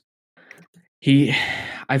I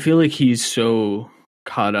feel like he's so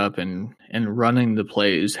caught up in running the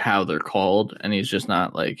plays how they're called, and he's just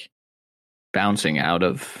not like bouncing out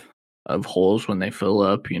of holes when they fill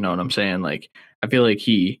up, you know what I'm saying? Like, I feel like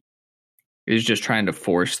he is just trying to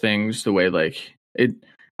force things the way like it.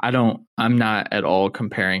 I'm not at all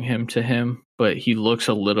comparing him to him, but he looks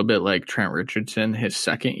a little bit like Trent Richardson his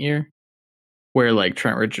second year, where like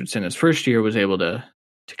Trent Richardson his first year was able to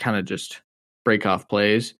kind of just break off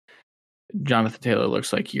plays. Jonathan Taylor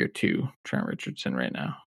looks like year 2 Trent Richardson right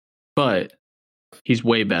now, but he's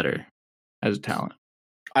way better as a talent.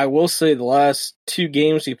 I will say the last 2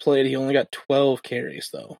 games he played, he only got 12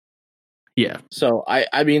 carries, though. Yeah. So,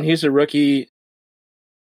 I mean, he's a rookie.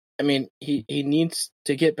 I mean, he needs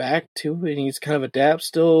to get back to it. He needs to kind of adapt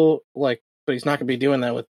still, like, but he's not going to be doing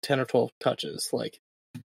that with 10 or 12 touches. Like,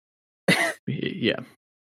 yeah.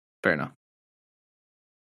 Fair enough.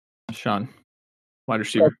 Sean, wide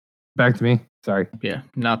receiver. Back to me. Sorry. Yeah,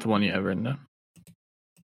 not the one you ever know.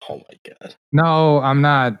 Oh, my God. No, I'm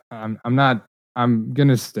not. I'm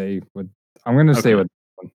gonna stay with. I'm gonna stay with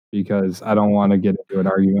one because I don't want to get into an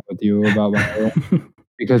argument with you about my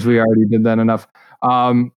because we already did that enough.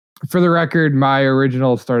 For the record, my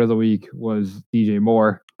original start of the week was DJ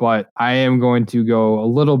Moore, but I am going to go a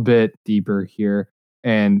little bit deeper here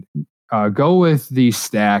and go with the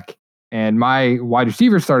stack. And my wide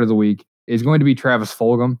receiver start of the week is going to be Travis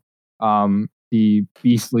Fulgham, the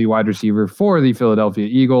beastly wide receiver for the Philadelphia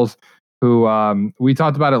Eagles, who we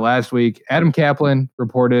talked about it last week. Adam Kaplan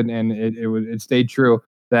reported, and it stayed true,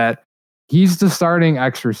 that he's the starting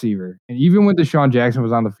X receiver. And even when Deshaun Jackson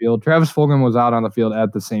was on the field, Travis Fulgham was out on the field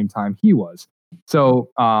at the same time he was.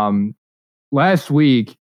 So last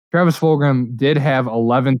week, Travis Fulgham did have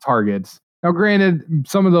 11 targets Now, granted,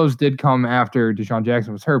 some of those did come after Deshaun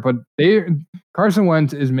Jackson was hurt, but Carson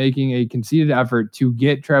Wentz is making a conceded effort to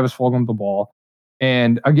get Travis Fulgham the ball.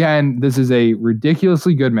 And again, this is a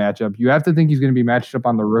ridiculously good matchup. You have to think he's going to be matched up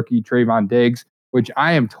on the rookie Trayvon Diggs, which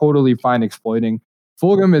I am totally fine exploiting.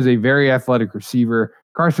 Fulgham is a very athletic receiver.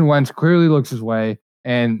 Carson Wentz clearly looks his way.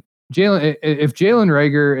 And if Jalen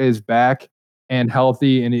Reagor is back and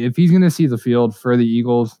healthy, and if he's going to see the field for the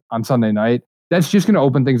Eagles on Sunday night, that's just going to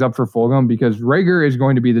open things up for Fulgham because Reagor is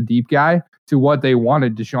going to be the deep guy to what they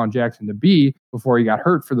wanted Deshaun Jackson to be before he got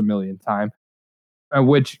hurt for the millionth time,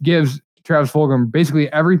 which gives Travis Fulgham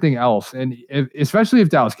basically everything else. And especially if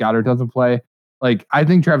Dallas Goedert doesn't play, like I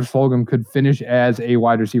think Travis Fulgham could finish as a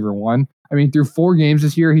wide receiver 1. I mean, through 4 games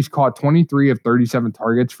this year, he's caught 23 of 37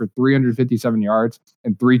 targets for 357 yards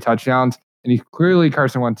and 3 touchdowns. And he's clearly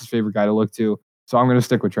Carson Wentz's favorite guy to look to. So I'm going to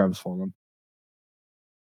stick with Travis Fulgham.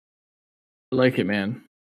 I like it, man.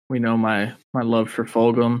 We know my love for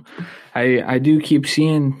Fulgham. I do keep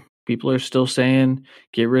seeing people are still saying,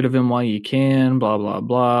 get rid of him while you can, blah, blah,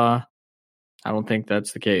 blah. I don't think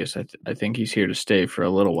that's the case. I think he's here to stay for a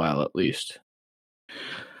little while at least.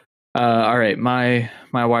 All right, my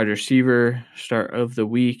wide receiver start of the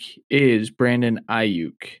week is Brandon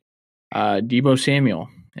Ayuk. Deebo Samuel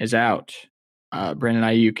is out. Brandon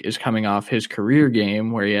Ayuk is coming off his career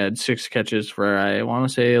game where he had 6 catches for, I want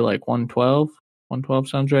to say, like 112. 112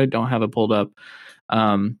 sounds right. Don't have it pulled up.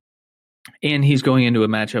 And he's going into a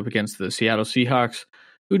matchup against the Seattle Seahawks,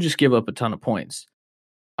 who just give up a ton of points.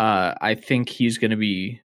 I think he's going to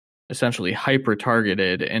be essentially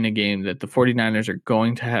hyper-targeted in a game that the 49ers are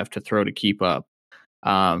going to have to throw to keep up.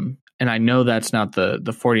 And I know that's not the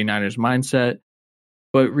 49ers mindset,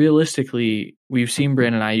 but realistically, we've seen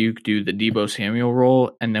Brandon Ayuk do the Deebo Samuel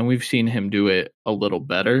role, and then we've seen him do it a little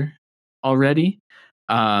better already,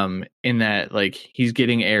 in that like he's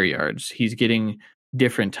getting air yards. He's getting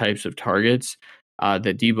different types of targets that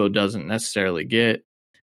Deebo doesn't necessarily get.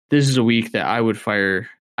 This is a week that I would fire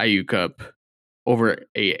Ayuk up over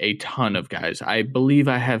a ton of guys. I believe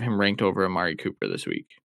I have him ranked over Amari Cooper this week.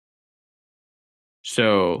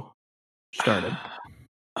 So, start him.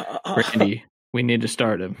 Randy, we need to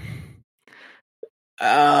start him.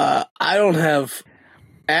 I don't have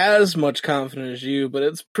as much confidence as you, but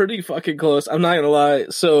it's pretty fucking close. I'm not gonna lie.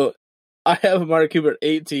 So, I have Amari Cooper at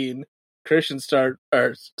 18,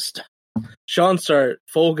 Sean start,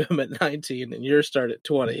 Fulgham at 19, and your start at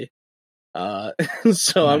 20. So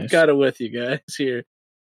nice. I'm kind of with you guys here.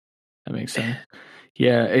 That makes sense.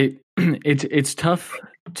 Yeah, it's tough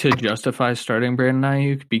to justify starting Brandon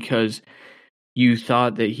Ayuk because you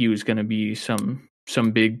thought that he was going to be some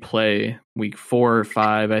big play week 4 or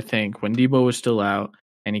 5, I think, when Deebo was still out,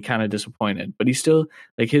 and he kind of disappointed. But he's still,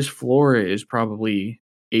 like, his floor is probably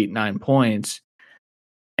 8-9 points,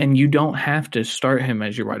 and you don't have to start him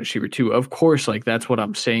as your wide receiver 2. Of course, like, that's what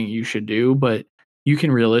I'm saying you should do, but you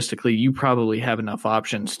can realistically, you probably have enough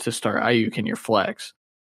options to start Ayuk in your flex.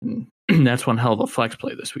 And that's one hell of a flex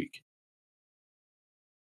play this week.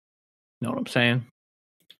 Know what I'm saying?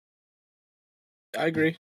 I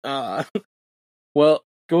agree. Well,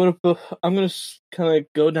 I'm going to kind of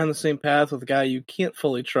go down the same path with a guy you can't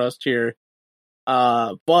fully trust here.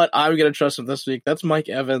 But I'm going to trust him this week. That's Mike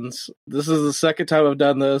Evans. This is the second time I've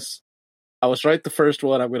done this. I was right the first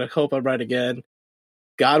one. I'm going to hope I'm right again.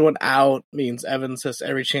 Godwin out means Evans has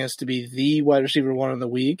every chance to be the wide receiver 1 of the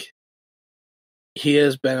week. He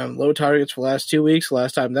has been on low targets for the last 2 weeks.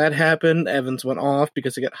 Last time that happened, Evans went off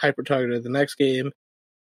because he got hyper-targeted the next game.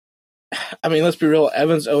 I mean, let's be real.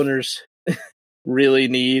 Evans owners really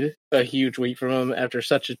need a huge week from him after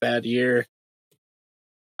such a bad year.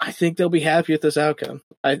 I think they'll be happy with this outcome.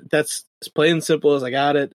 That's as plain and simple as I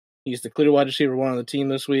got it. He's the clear wide receiver 1 on the team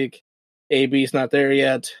this week. AB's not there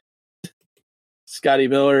yet. Scotty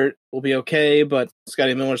Miller will be okay, but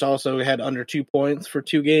Scotty Miller's also had under 2 points for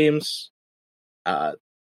 2 games.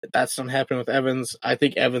 That's not happening with Evans. I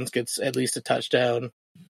think Evans gets at least a touchdown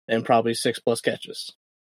and probably 6+ catches.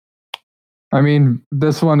 I mean,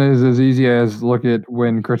 this one is as easy as look at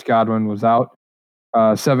when Chris Godwin was out.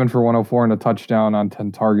 7 for 104 and a touchdown on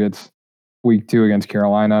 10 targets week 2 against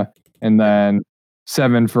Carolina. And then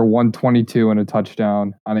 7 for 122 and a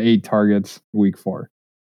touchdown on 8 targets week 4.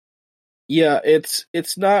 Yeah, it's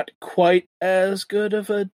not quite as good of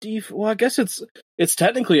a well, I guess it's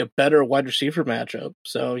technically a better wide receiver matchup.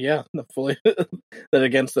 So yeah, fully than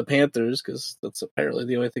against the Panthers, because that's apparently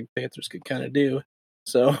the only thing Panthers can kind of do.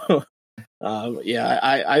 So yeah,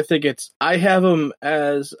 I think I have him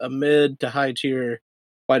as a mid to high tier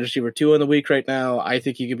wide receiver 2 in the week right now. I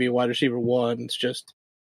think he could be a wide receiver 1. It's just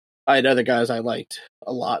I had other guys I liked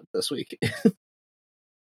a lot this week.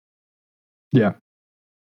 Yeah.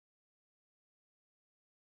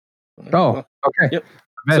 Oh, okay. Yep.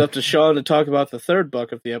 It's up to Sean to talk about the third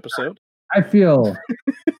buck of the episode. I feel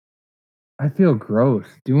gross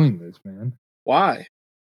doing this, man. Why?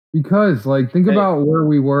 Because, like, think about where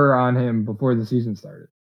we were on him before the season started.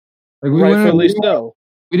 Like, rightfully so.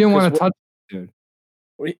 We didn't want to touch him, dude.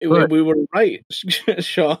 We were right,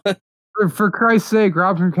 Sean. For Christ's sake,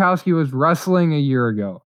 Rob Gronkowski was wrestling a year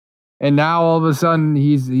ago, and now all of a sudden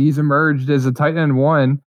he's emerged as a tight end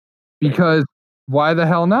one. Because why the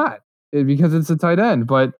hell not? Because it's a tight end.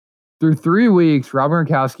 But through 3 weeks, Rob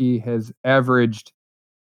Gronkowski has averaged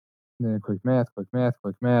quick math.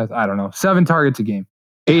 I don't know, 7 targets a game,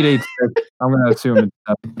 8. I'm gonna assume it's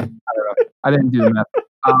 7. I don't know. I didn't do the math.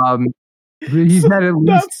 He's had at least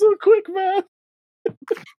not so quick math.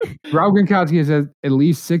 Rob Gronkowski has had at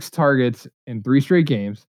least 6 targets in 3 straight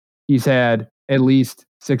games. He's had at least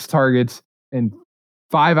 6 targets in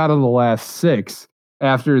 5 out of the last 6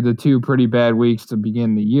 after the 2 pretty bad weeks to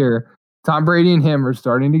begin the year. Tom Brady and him are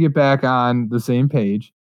starting to get back on the same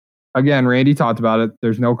page. Again, Randy talked about it.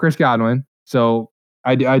 There's no Chris Godwin. So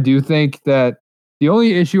I do think that the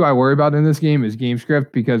only issue I worry about in this game is game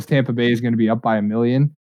script, because Tampa Bay is going to be up by 1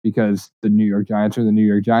 million because the New York Giants are the New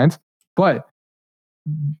York Giants. But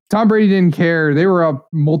Tom Brady didn't care. They were up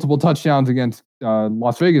multiple touchdowns against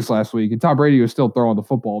Las Vegas last week, and Tom Brady was still throwing the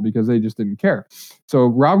football because they just didn't care. So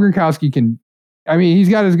Rob Gronkowski he's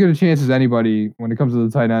got as good a chance as anybody when it comes to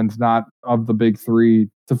the tight ends, not of the big 3,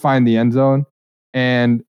 to find the end zone.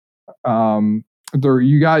 And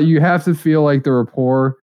you have to feel like the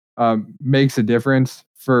rapport makes a difference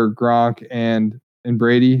for Gronk and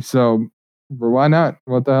Brady. So why not?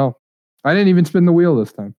 What the hell? I didn't even spin the wheel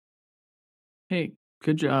this time. Hey,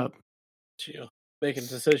 good job. You making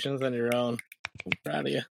decisions on your own. I'm proud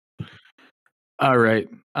of you. All right.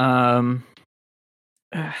 I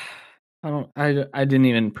didn't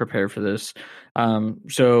even prepare for this.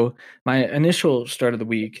 So my initial start of the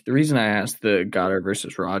week, the reason I asked the Goddard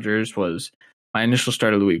versus Rodgers was my initial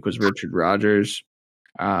start of the week was Richard Rodgers,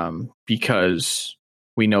 because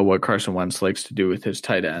we know what Carson Wentz likes to do with his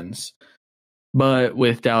tight ends. But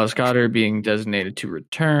with Dallas Goedert being designated to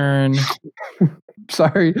return,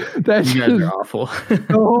 sorry, that's you guys are awful. The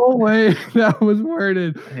whole way that was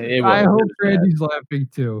worded. I hope Randy's laughing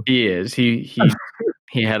too. He is. He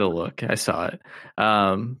had a look. I saw it.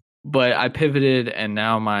 But I pivoted, and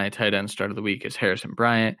now my tight end start of the week is Harrison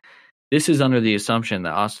Bryant. This is under the assumption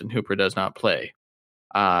that Austin Hooper does not play.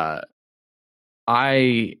 I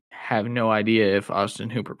have no idea if Austin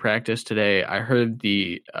Hooper practiced today. I heard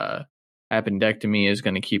the appendectomy is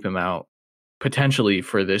going to keep him out potentially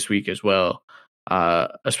for this week as well,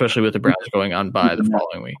 especially with the Browns going on bye the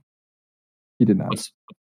following week. He did not.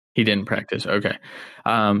 He didn't practice. Okay.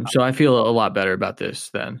 So I feel a lot better about this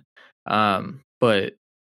then. But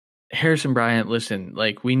Harrison Bryant, listen,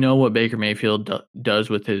 like, we know what Baker Mayfield does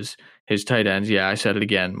with his tight ends. Yeah, I said it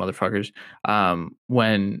again, motherfuckers.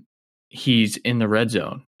 When he's in the red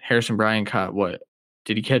zone, Harrison Bryant caught what?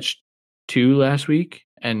 Did he catch 2 last week?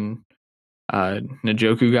 And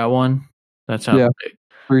Njoku got 1? That sounds right.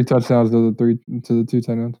 3 touchdowns to the 2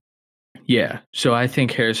 tight ends. Yeah, so I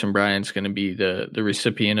think Harrison Bryant's going to be the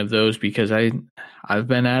recipient of those, because I've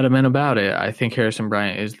been adamant about it. I think Harrison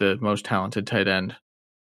Bryant is the most talented tight end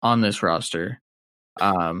on this roster.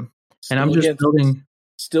 And I'm just building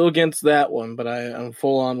still against that one, but I'm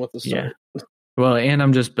full on with the start. Yeah. Well, and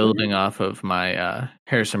I'm just building off of my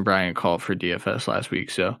Harrison Bryant call for DFS last week.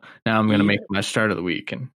 So now I'm going to make my start of the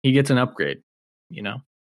week, and he gets an upgrade, you know?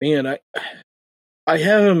 Man, I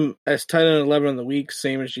have him as tight end 11 in the week,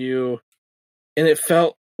 same as you, and it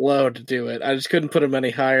felt low to do it. I just couldn't put him any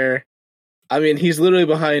higher. I mean, he's literally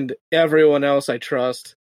behind everyone else I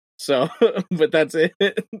trust. So, but that's it.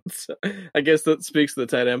 So, I guess that speaks to the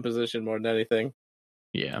tight end position more than anything.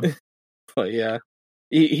 Yeah. But yeah,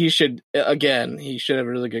 he should have a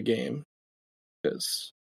really good game.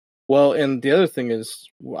 And the other thing is,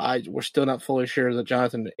 we're still not fully sure that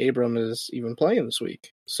Jonathan Abram is even playing this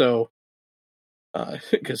week. So,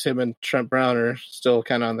 because him and Trent Brown are still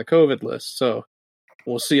kind of on the COVID list. So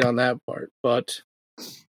we'll see on that part. But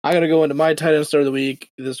I got to go into my tight end start of the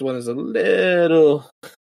week. This one is a little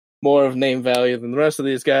more of name value than the rest of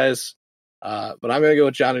these guys. But I'm going to go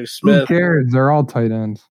with Jonnu Smith. Who cares? They're all tight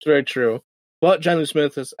ends. It's very true. But Jonnu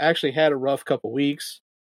Smith has actually had a rough couple weeks.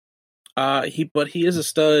 He is a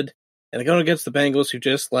stud. And going against the Bengals, who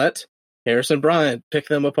just let Harrison Bryant pick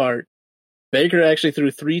them apart. Baker actually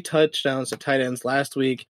threw 3 touchdowns to tight ends last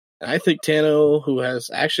week. And I think Tano, who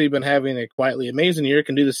has actually been having a quietly amazing year,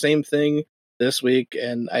 can do the same thing this week.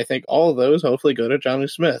 And I think all of those hopefully go to Jonnu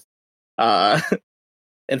Smith. And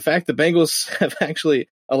In fact, the Bengals have actually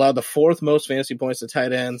allowed the 4th most fantasy points to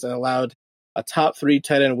tight ends and allowed a top 3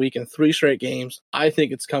 tight end week in 3 straight games. I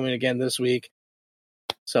think it's coming again this week.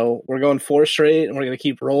 So we're going 4 straight, and we're going to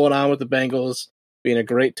keep rolling on with the Bengals being a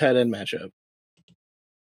great tight end matchup.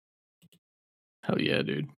 Hell yeah,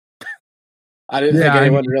 dude. I didn't think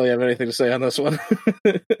anyone really have anything to say on this one.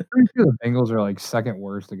 Pretty sure the Bengals are like second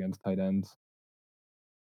worst against tight ends.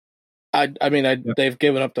 They've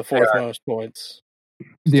given up the 4th most points.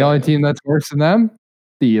 The only team that's worse than them,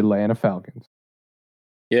 the Atlanta Falcons.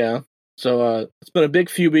 Yeah. So it's been a big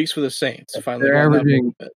few weeks for the Saints. Finally, they're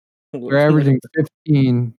averaging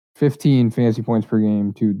 15 fantasy points per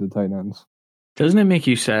game to the tight ends. Doesn't it make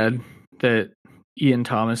you sad that Ian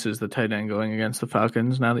Thomas is the tight end going against the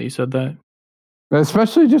Falcons now that you said that?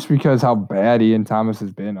 Especially just because how bad Ian Thomas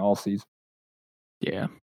has been all season. Yeah.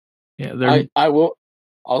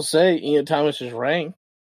 I'll say Ian Thomas is ranked.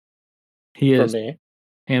 He is. For me.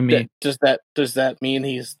 And me. Does that mean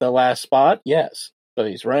he's the last spot? Yes, but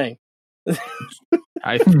he's ranked.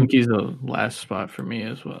 I think he's the last spot for me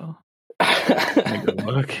as well.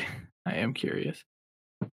 Look, I am curious.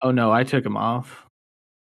 Oh no, I took him off.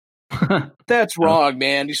 That's wrong,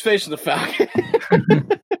 man. He's facing the Falcons.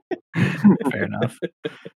 Fair enough.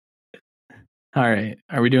 All right,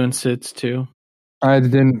 are we doing sits too?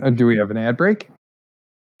 Do we have an ad break?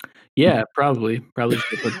 Yeah, probably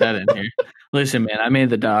should put that in here. Listen, man, I made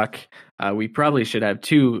the doc. We probably should have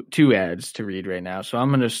two ads to read right now, so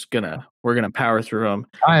we're gonna power through them.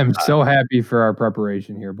 I am so happy for our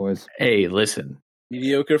preparation here, boys. Hey, listen,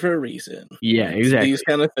 mediocre for a reason. Yeah, exactly. These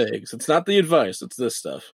kind of things. It's not the advice; it's this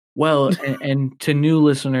stuff. Well, and to new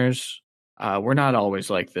listeners, we're not always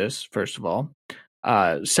like this. First of all,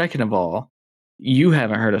 second of all, you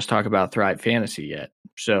haven't heard us talk about Thrive Fantasy yet,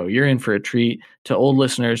 so you're in for a treat. To old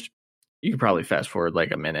listeners, you can probably fast forward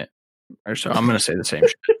like a minute or so. I'm going to say the same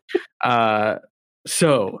shit.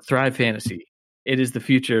 So Thrive Fantasy, it is the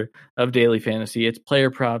future of daily fantasy. It's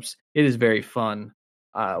player props. It is very fun.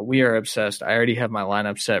 We are obsessed. I already have my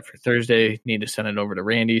lineup set for Thursday. Need to send it over to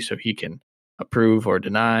Randy so he can approve or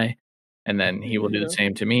deny, and then he will do the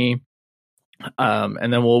same to me.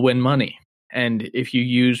 And then we'll win money. And if you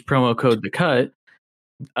use promo code TheCut,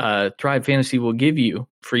 Thrive Fantasy will give you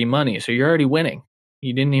free money. So you're already winning.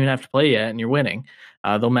 You didn't even have to play yet, and you're winning.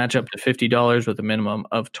 They'll match up to $50 with a minimum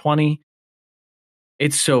of $20.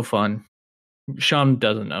 It's so fun. Sean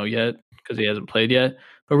doesn't know yet because he hasn't played yet,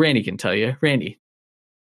 but Randy can tell you. Randy,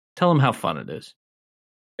 tell him how fun it is.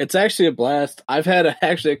 It's actually a blast. I've had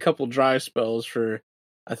a couple dry spells for,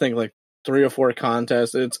 I think, like 3 or 4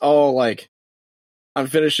 contests. It's all like I'm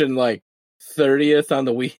finishing like 30th on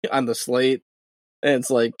the week on the slate. And it's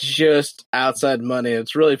like just outside money.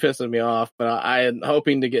 It's really pissing me off, but I am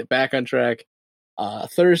hoping to get back on track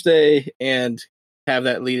Thursday and have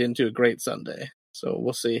that lead into a great Sunday. So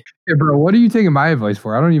we'll see. Yeah, bro, what are you taking my advice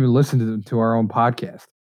for? I don't even listen to our own podcast.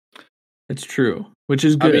 It's true, which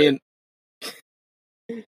is good. I mean,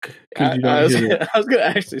 I was going to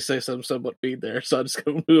actually say something somewhat mean there, so I'm just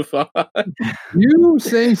going to move on. You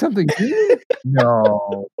saying something good?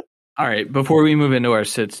 No. All right, before we move into our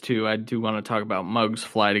sits too, I do want to talk about Mugs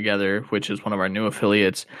Fly Together, which is one of our new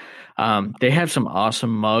affiliates. They have some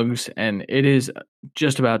awesome mugs, and it is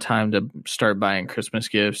just about time to start buying Christmas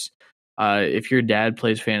gifts. If your dad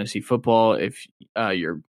plays fantasy football, if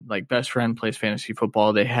your best friend plays fantasy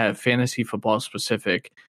football, they have fantasy football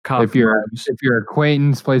specific If your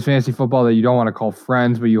acquaintance plays fantasy football that you don't want to call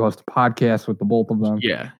friends, but you host a podcast with the both of them.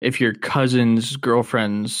 Yeah, if your cousin's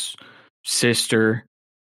girlfriend's sister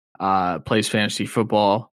plays fantasy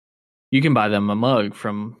football, you can buy them a mug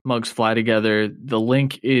from Mugs Fly Together. The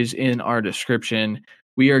link is in our description.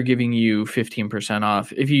 We are giving you 15%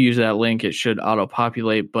 off. If you use that link, it should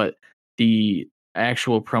auto-populate, but the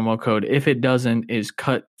actual promo code, if it doesn't, is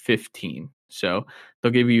CUT15. So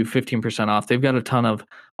they'll give you 15% off. They've got a ton of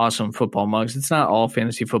awesome football mugs. It's not all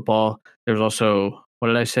fantasy football. There's also, what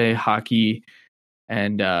did I say, hockey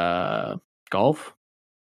and golf?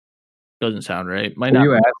 Doesn't sound right.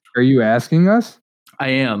 Are you asking us? I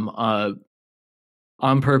am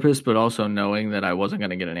on purpose, but also knowing that I wasn't going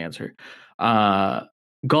to get an answer.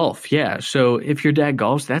 Golf, yeah. So if your dad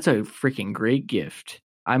golfs, that's a freaking great gift.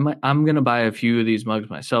 I'm going to buy a few of these mugs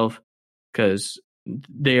myself because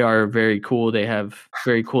they are very cool. They have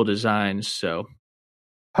very cool designs. So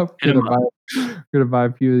I'm gonna buy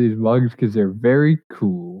a few of these mugs because they're very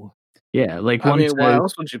cool. Yeah, like why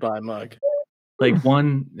else would you buy a mug? Like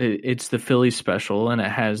one, it's the Philly special, and it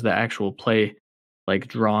has the actual play like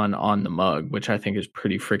drawn on the mug, which I think is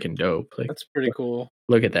pretty freaking dope. Like that's pretty cool.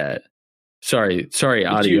 Look at that. Sorry,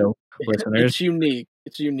 audio listeners. It's unique.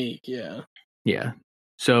 It's unique. Yeah. Yeah.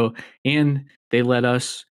 So, and they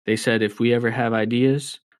said if we ever have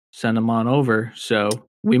ideas, send them on over. So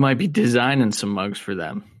we might be designing some mugs for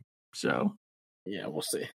them. So Yeah, we'll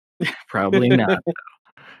see. probably not.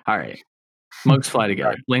 All right. Mugs fly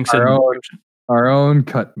together. Links in Our the own, description. our own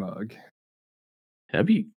cut mug. That'd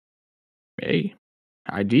be, hey,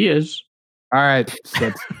 ideas. All right.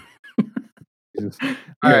 So Jesus.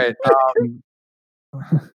 All Yeah.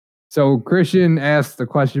 right. So Christian asked the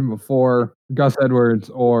question before, Gus Edwards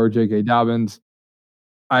or J.K. Dobbins.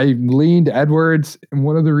 I leaned Edwards, and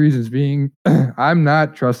one of the reasons being I'm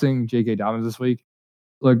not trusting J.K. Dobbins this week.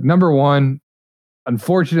 Look, number one,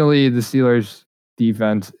 unfortunately, the Steelers'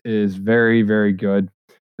 defense is very, very good.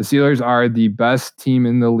 The Steelers are the best team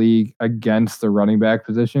in the league against the running back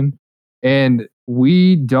position. And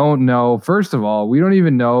we don't know, first of all, we don't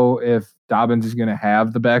even know if Dobbins is going to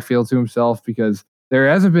have the backfield to himself because there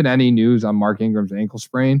hasn't been any news on Mark Ingram's ankle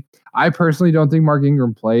sprain. I personally don't think Mark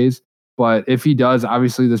Ingram plays, but if he does,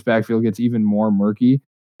 obviously this backfield gets even more murky.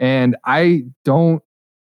 And I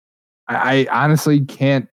honestly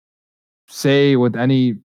can't say with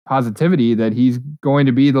any positivity that he's going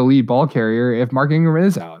to be the lead ball carrier if Mark Ingram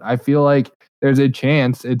is out. I feel like there's a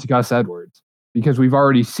chance it's Gus Edwards because we've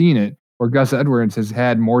already seen it where Gus Edwards has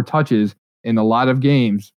had more touches in a lot of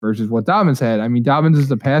games versus what Dobbins had. I mean, Dobbins is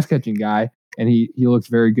the pass catching guy and he looks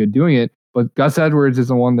very good doing it, but Gus Edwards is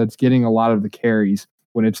the one that's getting a lot of the carries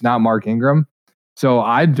when it's not Mark Ingram. So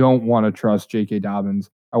I don't want to trust J.K. Dobbins.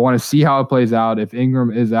 I want to see how it plays out if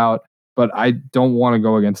Ingram is out, but I don't want to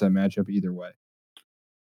go against that matchup either way.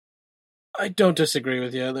 I don't disagree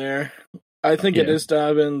with you there. I think it is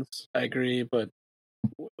Dobbins. I agree, but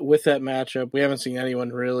with that matchup, we haven't seen anyone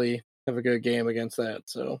really have a good game against that.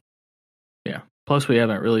 So, yeah. Plus, we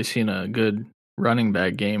haven't really seen a good running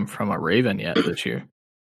back game from a Raven yet this year.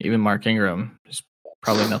 Even Mark Ingram is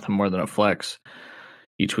probably nothing more than a flex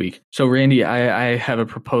each week. So, Randy, I have a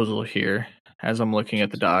proposal here as I'm looking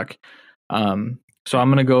at the doc. So I'm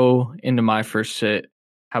going to go into my first sit.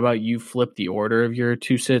 How about you flip the order of your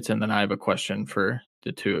two sits, and then I have a question for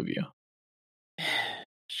the two of you.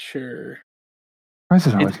 Sure. Why is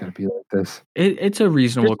it always going to be like this? It's a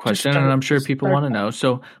reasonable question, and I'm sure people want to know.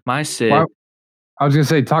 So my sit. Well, I was going to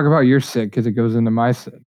say, talk about your sit because it goes into my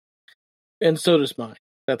sit. And so does mine.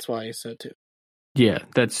 That's why I said too. Yeah,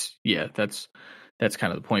 that's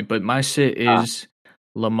kind of the point. But my sit is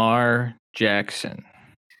Lamar Jackson.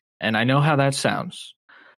 And I know how that sounds.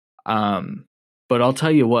 But I'll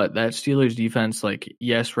tell you what, that Steelers defense, like,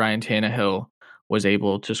 yes, Ryan Tannehill was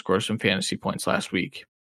able to score some fantasy points last week.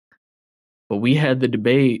 But we had the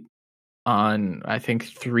debate on, I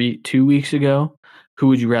think, 2 weeks ago. Who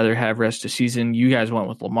would you rather have rest of season? You guys went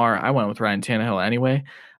with Lamar. I went with Ryan Tannehill anyway.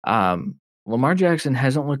 Lamar Jackson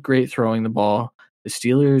hasn't looked great throwing the ball. The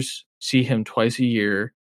Steelers see him twice a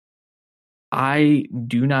year. I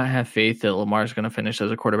do not have faith that Lamar's going to finish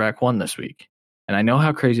as a quarterback one this week. And I know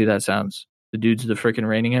how crazy that sounds. The dude's the freaking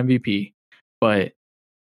reigning MVP. But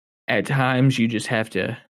at times you just have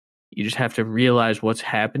to realize what's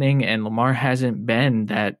happening. And Lamar hasn't been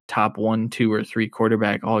that top 1, 2, or 3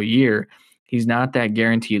 quarterback all year. He's not that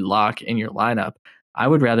guaranteed lock in your lineup. I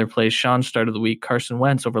would rather play Sean's start of the week, Carson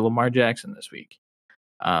Wentz, over Lamar Jackson this week.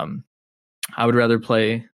 I would rather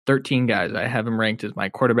play 13 guys. I have him ranked as my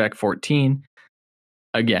quarterback 14.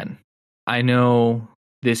 Again, I know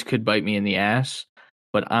this could bite me in the ass,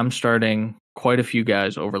 but I'm starting quite a few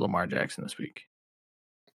guys over Lamar Jackson this week.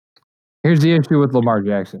 Here's the issue with Lamar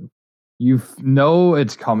Jackson. You know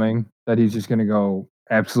it's coming, that he's just going to go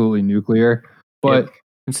absolutely nuclear. But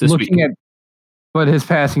it's this week. But his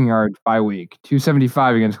passing yards by week,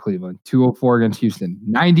 275 against Cleveland, 204 against Houston,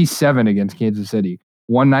 97 against Kansas City,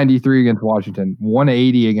 193 against Washington,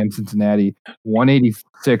 180 against Cincinnati,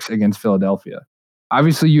 186 against Philadelphia.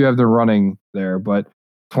 Obviously, you have the running there, but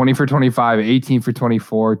 20 for 25, 18 for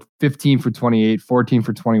 24, 15 for 28, 14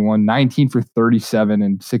 for 21, 19 for 37,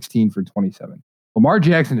 and 16 for 27. Lamar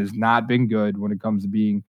Jackson has not been good when it comes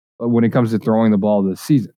to throwing the ball this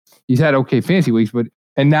season. He's had okay fantasy weeks,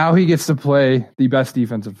 and now he gets to play the best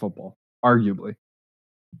defense in football, arguably.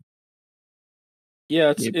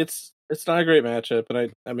 Yeah, it's not a great matchup,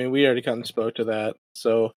 and I mean we already kind of spoke to that.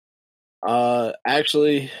 So,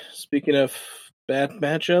 actually, speaking of bad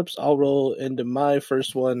matchups, I'll roll into my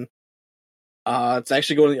first one. It's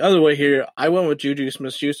actually going the other way here. I went with Juju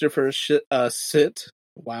Smith-Schuster for a sit.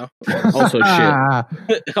 Wow. Also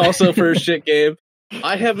for a shit game.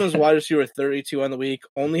 I have him as wide receiver 32 on the week,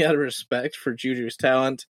 only out of respect for Juju's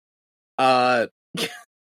talent.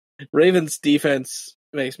 Ravens defense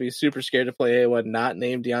makes me super scared to play anyone not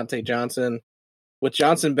named Deontay Johnson. With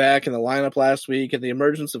Johnson back in the lineup last week and the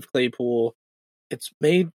emergence of Claypool, it's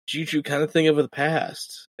made Juju kind of think of the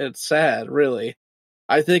past. It's sad, really.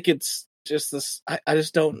 I think it's just this. I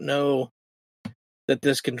just don't know that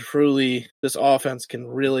this offense can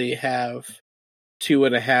really have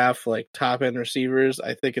 2.5 like top end receivers.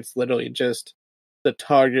 I think it's literally just the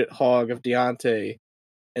target hog of Deontay,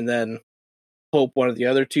 and then hope one of the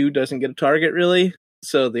other two doesn't get a target really,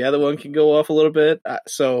 so the other one can go off a little bit.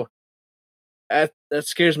 So that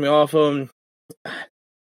scares me off him.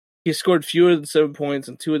 He scored fewer than 7 points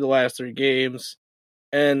in 2 of the last 3 games.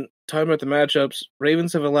 And talking about the matchups,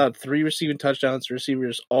 Ravens have allowed 3 receiving touchdowns to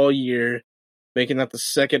receivers all year, making that the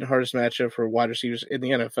second hardest matchup for wide receivers in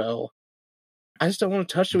the NFL. I just don't want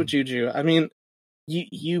to touch it with Juju. I mean,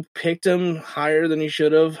 you picked him higher than you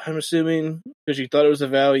should have, I'm assuming, because you thought it was a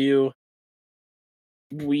value.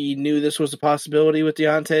 We knew this was a possibility with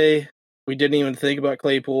Deontay. We didn't even think about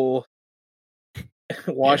Claypool.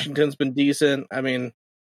 Washington's been decent. I mean,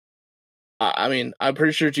 I'm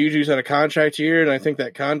pretty sure Juju's on a contract here, and I think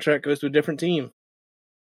that contract goes to a different team.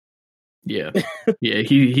 Yeah. Yeah,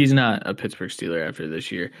 he's not a Pittsburgh Steeler after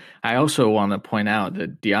this year. I also want to point out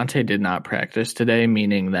that Deontay did not practice today,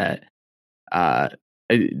 meaning that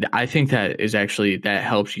I think that is actually, that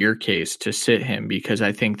helps your case to sit him, because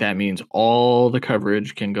I think that means all the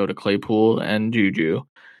coverage can go to Claypool and Juju.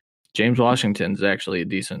 James Washington's actually a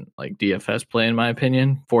decent like DFS play in my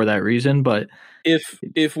opinion for that reason, but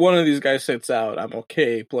if one of these guys sits out, I'm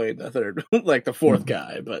okay playing the third, like the fourth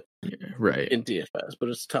guy, but right in DFS, but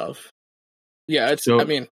it's tough. Yeah,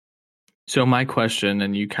 so my question,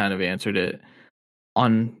 and you kind of answered it,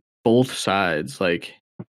 on both sides, like,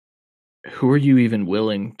 who are you even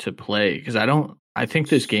willing to play? Because I think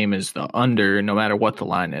this game is the under no matter what the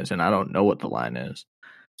line is, and I don't know what the line is.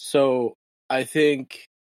 So I think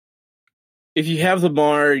if you have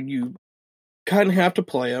Lamar, you kind of have to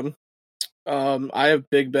play him. I have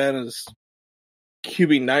Big Ben as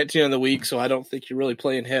QB 19 on the week, so I don't think you're really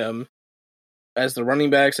playing him. As the running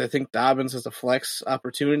backs, I think Dobbins is a flex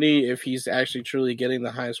opportunity if he's actually truly getting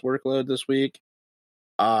the highest workload this week.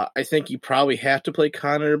 I think you probably have to play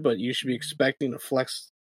Connor, but you should be expecting a flex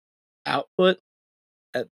output.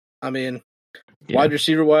 Wide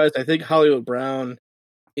receiver wise, I think Hollywood Brown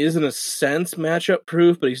is in a sense matchup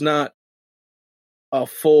proof, but he's not a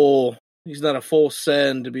full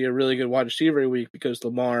send to be a really good wide receiver every week because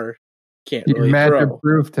Lamar can't really matchup throw.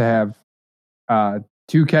 Proof to have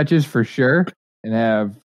 2 catches for sure and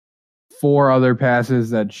have 4 other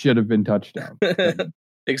passes that should have been touchdowns.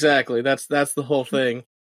 Exactly. That's the whole thing.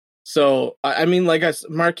 So,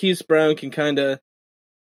 Marquise Brown can kind of,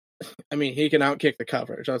 he can outkick the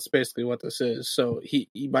coverage. That's basically what this is. So he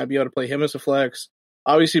might be able to play him as a flex.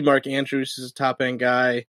 Obviously, Mark Andrews is a top end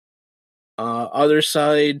guy. Other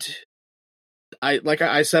side,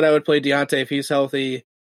 I said I would play Deontay if he's healthy.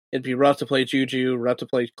 It'd be rough to play Juju, rough to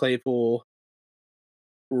play Claypool,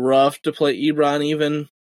 rough to play Ebron even.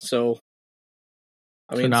 So,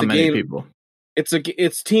 so not many people.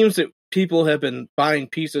 It's teams that people have been buying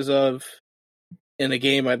pieces of in a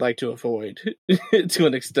game I'd like to avoid to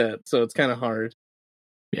an extent. So it's kind of hard.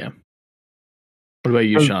 Yeah. What about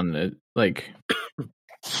you, Sean?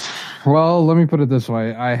 Well, let me put it this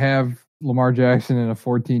way. I have Lamar Jackson in a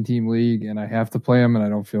 14-team league, and I have to play him, and I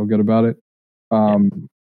don't feel good about it.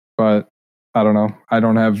 But I don't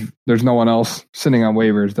know. There's no one else sitting on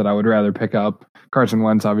waivers that I would rather pick up. Carson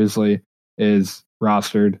Wentz obviously is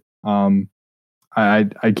rostered.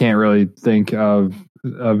 I can't really think of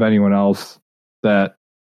anyone else that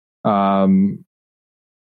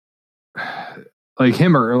like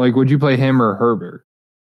him, or like would you play him or Herbert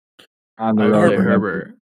on the road?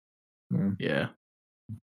 Herbert. Yeah.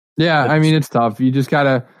 It's tough. You just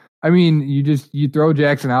gotta. You throw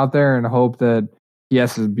Jackson out there and hope that he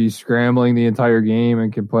has to be scrambling the entire game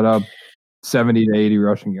and can put up 70 to 80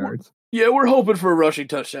 rushing yards. Yeah, we're hoping for a rushing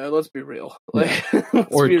touchdown. Let's be real.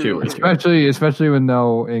 Or 2, especially with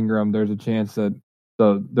no Ingram. There's a chance that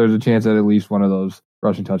at least one of those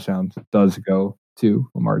rushing touchdowns does go to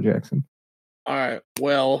Lamar Jackson. All right.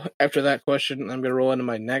 Well, after that question, I'm going to roll into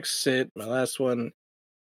my next sit. My last one.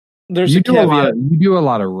 There's a caveat. You do a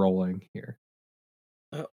lot of rolling here.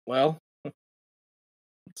 Well,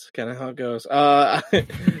 that's kind of how it goes.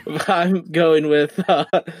 I'm going with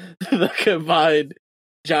the combined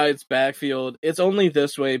Giants backfield. It's only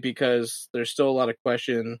this way because there's still a lot of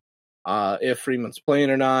question if Freeman's playing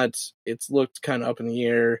or not. It's looked kind of up in the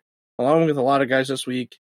air, along with a lot of guys this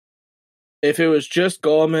week. If it was just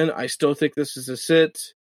Gallman, I still think this is a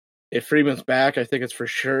sit. If Freeman's back, I think it's for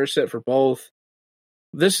sure a sit for both.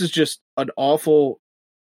 This is just an awful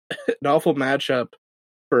matchup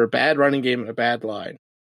for a bad running game and a bad line.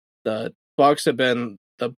 The Bucs have been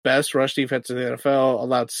the best rush defense in the NFL,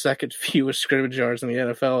 allowed second fewest scrimmage yards in the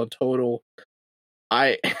NFL in total.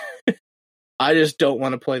 I just don't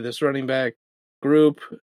want to play this running back group.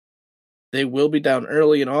 They will be down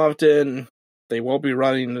early and often. They won't be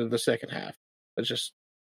running into the second half. That's just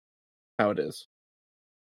how it is.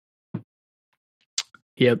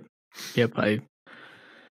 Yep.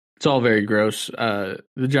 It's all very gross.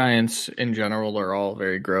 The Giants in general are all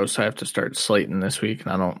very gross. I have to start Slayton this week,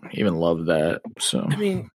 and I don't even love that. So I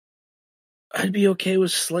mean, I'd be okay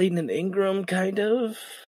with Slayton and Ingram, kind of.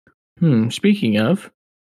 Speaking of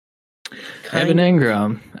Evan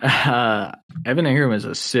Ingram, Evan Ingram is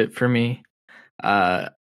a sit for me.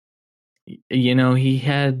 He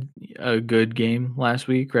had a good game last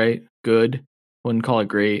week, right? Good. Wouldn't call it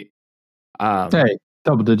great. Hey,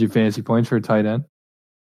 double-digit fantasy points for a tight end.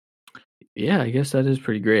 Yeah, I guess that is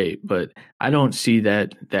pretty great, but I don't see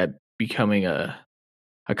that becoming a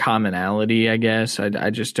commonality, I guess. I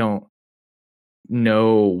just don't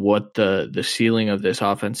know what the ceiling of this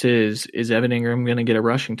offense is. Is Evan Ingram going to get a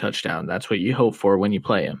rushing touchdown? That's what you hope for when you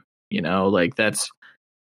play him. I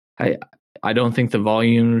don't think the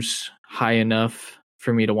volume's high enough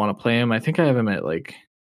for me to want to play him. I think I have him at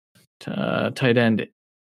tight end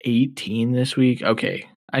 18 this week. Okay,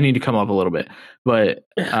 I need to come up a little bit, but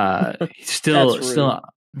still,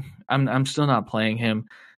 I'm still not playing him.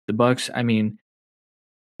 The Bucs, I mean,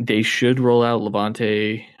 they should roll out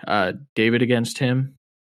Levante David against him.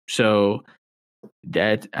 So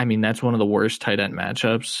that's one of the worst tight end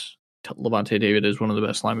matchups. Levante David is one of the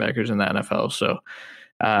best linebackers in the NFL. So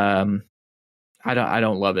I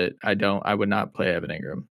don't love it. I would not play Evan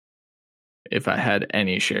Ingram if I had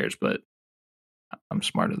any shares, but I'm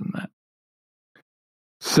smarter than that.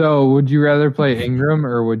 So would you rather play Ingram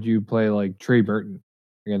or would you play like Trey Burton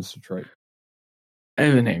against Detroit?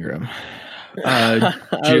 Evan Ingram.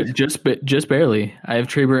 Just barely. I have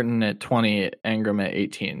Trey Burton at 20, Ingram at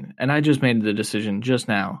 18. And I just made the decision just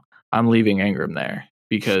now. I'm leaving Ingram there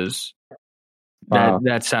because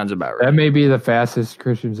that sounds about right. That may be the fastest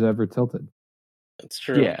Christian's ever tilted. That's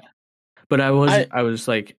true. Yeah. But I was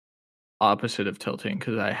like opposite of tilting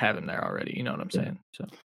because I have him there already. You know what I'm saying? So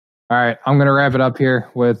all right, I'm going to wrap it up here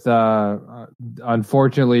with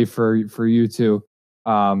unfortunately for you two,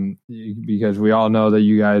 because we all know that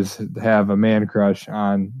you guys have a man crush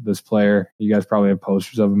on this player. You guys probably have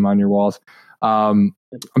posters of him on your walls. I'm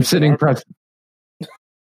sitting Preston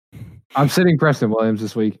Williams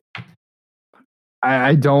this week.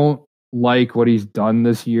 I don't like what he's done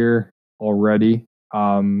this year already.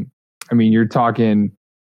 I mean, you're talking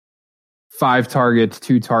 5 targets,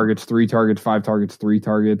 2 targets, 3 targets, 5 targets, 3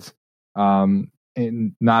 targets. And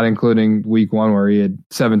not including week 1 where he had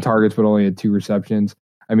 7 targets but only had 2 receptions.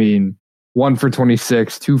 I mean, 1 for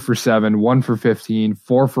 26, 2 for 7, 1 for 15,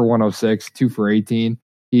 4 for 106, 2 for 18.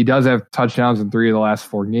 He does have touchdowns in 3 of the last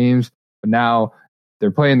 4 games, but now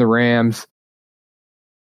they're playing the Rams.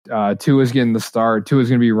 Tua's getting the start. Tua's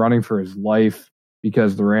going to be running for his life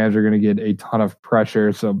because the Rams are going to get a ton of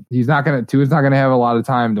pressure. So Tua's not going to have a lot of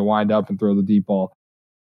time to wind up and throw the deep ball.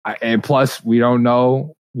 And plus, we don't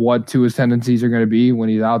know what Tua's tendencies are going to be when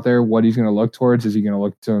he's out there, what he's going to look towards. Is he going to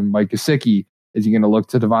look to Mike Gesicki? Is he going to look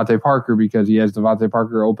to Devontae Parker because he has Devontae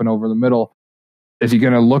Parker open over the middle? Is he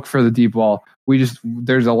going to look for the deep ball?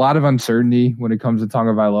 There's a lot of uncertainty when it comes to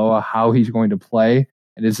Tagovailoa, how he's going to play.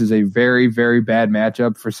 And this is a very, very bad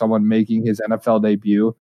matchup for someone making his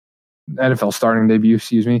NFL starting debut,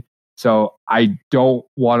 excuse me. So I don't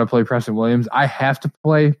want to play Preston Williams. I have to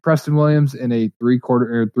play Preston Williams in a 3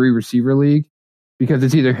 receiver league because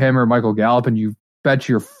it's either him or Michael Gallup, and you bet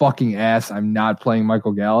your fucking ass I'm not playing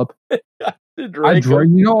Michael Gallup. You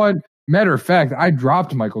know what? Matter of fact, I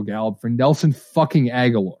dropped Michael Gallup for Nelson fucking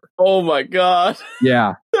Aguilar. Oh my god.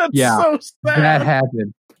 Yeah. That's so sad.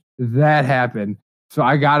 That happened. So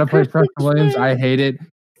I got to play Preston Williams. I hate it.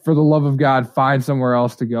 For the love of God, find somewhere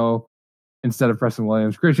else to go instead of Preston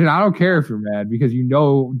Williams. Christian, I don't care if you're mad because you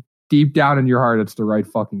know deep down in your heart it's the right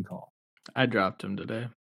fucking call. I dropped him today.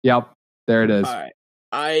 Yep. There it is. All right.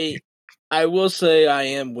 I will say I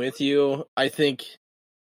am with you. I think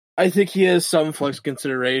he has some flex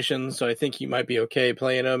considerations, so I think he might be okay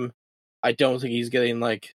playing him. I don't think he's getting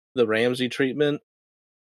like the Ramsey treatment.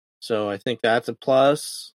 So I think that's a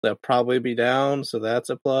plus. They'll probably be down, so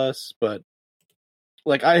that's a plus. But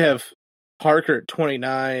like I have Parker at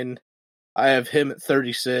 29. I have him at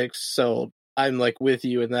 36, so I'm like with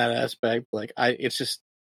you in that aspect. Like it's just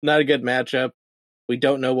not a good matchup. We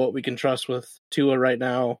don't know what we can trust with Tua right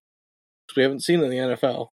now because we haven't seen it in the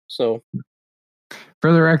NFL. So,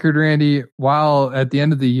 for the record, Randy, while at the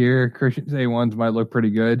end of the year Christian's A1s might look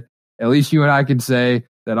pretty good, at least you and I can say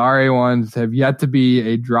that RA1s have yet to be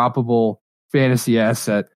a droppable fantasy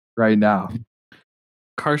asset right now.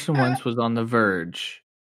 Carson Wentz was on the verge.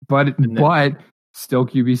 But still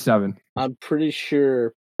QB7. I'm pretty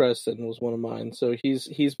sure Preston was one of mine, so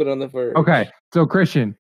he's been on the verge. Okay, so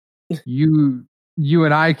Christian, you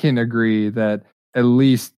and I can agree that at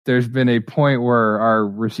least there's been a point where our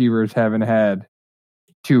receivers haven't had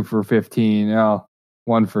 2 for 15,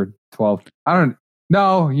 1 for 12. I don't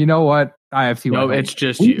know. You know what? I have No, it's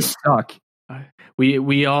just we you. Stuck.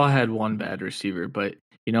 We all had one bad receiver, but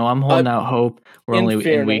I'm holding out hope. We're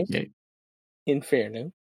only in week 8. In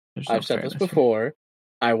fairness, No I've said this before.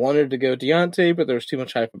 I wanted to go Deontay, but there was too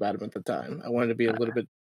much hype about him at the time. I wanted to be a little bit.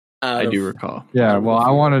 I do recall. Yeah, well,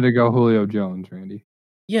 I wanted to go Julio Jones, Randy.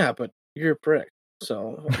 Yeah, but you're a prick.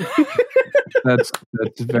 So that's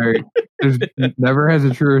very. There's never has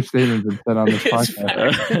a truer statement been said on this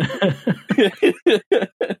podcast.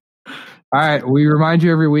 All right, we remind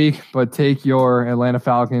you every week, but take your Atlanta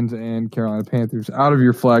Falcons and Carolina Panthers out of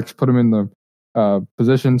your flex, put them in the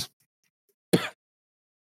positions.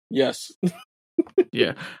 Yes.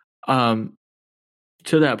 Yeah. To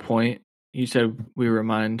that point, you said we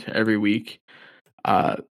remind every week.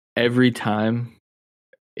 Every time,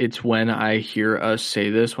 it's when I hear us say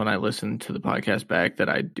this, when I listen to the podcast back, that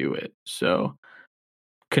I do it. So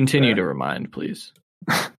continue to remind, please.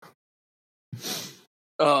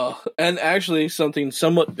 And actually something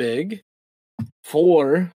somewhat big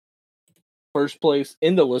for first place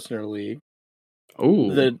in the listener league. Oh,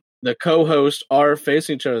 the co-hosts are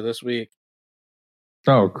facing each other this week.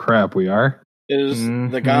 Oh crap, we are. It is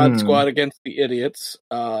the God Squad against the Idiots,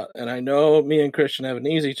 and I know me and Christian have an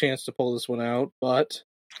easy chance to pull this one out, but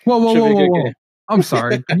whoa. I'm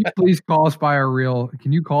sorry. Can you please call us by our real?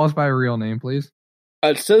 Can you call us by a real name, please?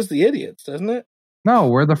 It says the Idiots, doesn't it? No,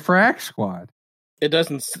 we're the Frack Squad. It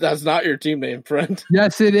doesn't. That's not your team name, friend.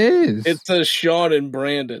 Yes, it is. It says Sean and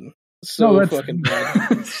Brandon. So fucking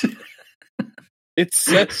bad. It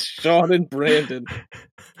says Sean and Brandon.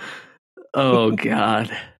 Oh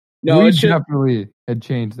God. No, we definitely had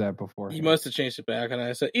changed that before. He must have changed it back, and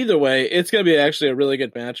I said either way, it's going to be actually a really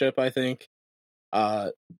good matchup. I think.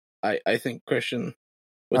 I think Christian,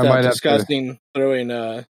 without discussing throwing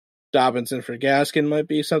Dobbins in for Gaskin, might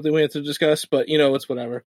be something we have to discuss. But it's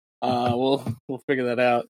whatever. We'll figure that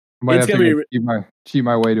out. Might it's gonna be cheat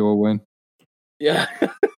my way to a win. Yeah.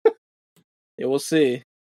 Yeah, we'll see.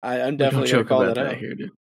 I'm definitely gonna call that out here,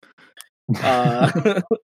 dude.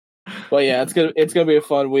 But yeah, it's gonna be a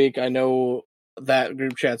fun week. I know that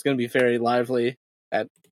group chat's gonna be very lively at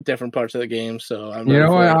different parts of the game. So I'm. You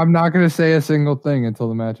know what? I'm not gonna say a single thing until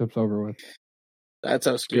the matchup's over with. That's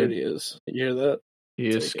how scared he is. You hear that? He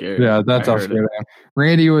is scared. Yeah, that's how scared I am.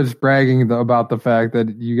 Randy was bragging about the fact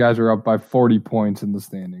that you guys are up by 40 points in the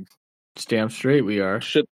standings. It's damn straight we are.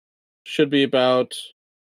 Should be about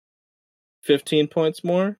 15 points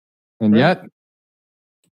more. And right?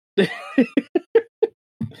 Yet.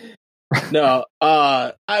 No,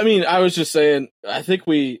 I mean, I was just saying, I think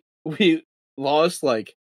we lost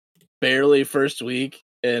like barely first week,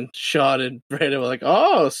 and Sean and Brandon were like,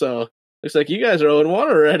 oh, so looks like you guys are 0-1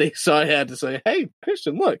 already. So I had to say, hey,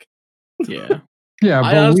 Christian, look. Yeah. Yeah,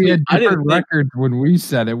 but we had different records when we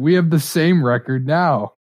said it. We have the same record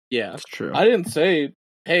now. Yeah, that's true. I didn't say,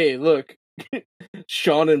 hey, look,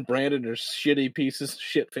 Sean and Brandon are shitty pieces of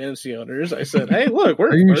shit fantasy owners. I said, hey, look,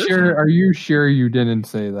 we're first. Sure? Are you sure you didn't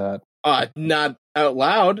say that? Not out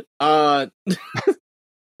loud.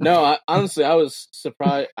 No, honestly, I was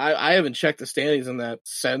surprised. I haven't checked the standings in that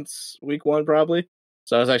since week 1, probably.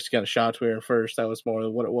 So I was actually kind of shocked we were in first. That was more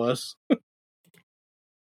than what it was.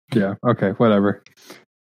 Yeah. Okay. Whatever.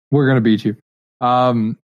 We're gonna beat you.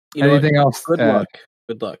 Anything else? Good luck.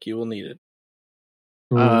 Good luck. You will need it.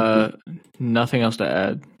 Nothing else to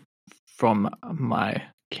add from my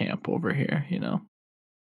camp over here.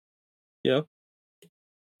 Yeah.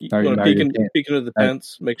 You want to peek into the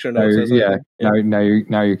tents, make sure no one says anything.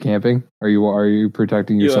 Now you're camping. Are you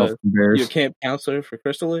protecting yourself from bears? You a camp counselor for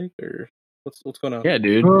Crystal Lake, or what's going on? Yeah,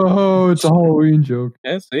 dude. Oh, it's a Halloween joke.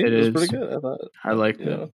 Yeah, see, it was pretty good. I thought. I liked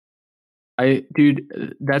it.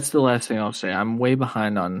 Dude, that's the last thing I'll say. I'm way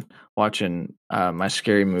behind on watching my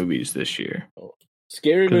scary movies this year.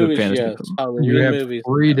 Scary movies, yes. You have movies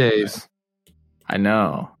 3 days. I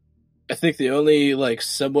know. I think the only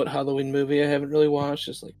somewhat Halloween movie I haven't really watched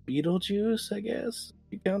is Beetlejuice, I guess.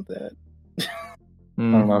 If you count that. I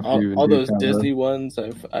don't know if all those Disney ones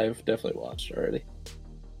I've definitely watched already.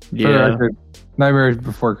 Yeah. Nightmare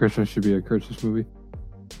Before Christmas should be a Christmas movie.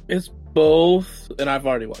 It's both, and I've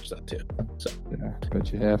already watched that too. So yeah, I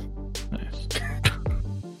bet you have. Nice.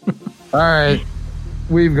 All right.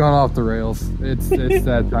 We've gone off the rails. It's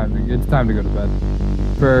that time. It's time to go to bed.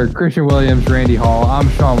 For Christian Williams, Randy Hall, I'm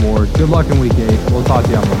Sean Ward. Good luck in week 8. We'll talk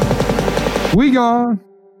to you on Monday. We gone.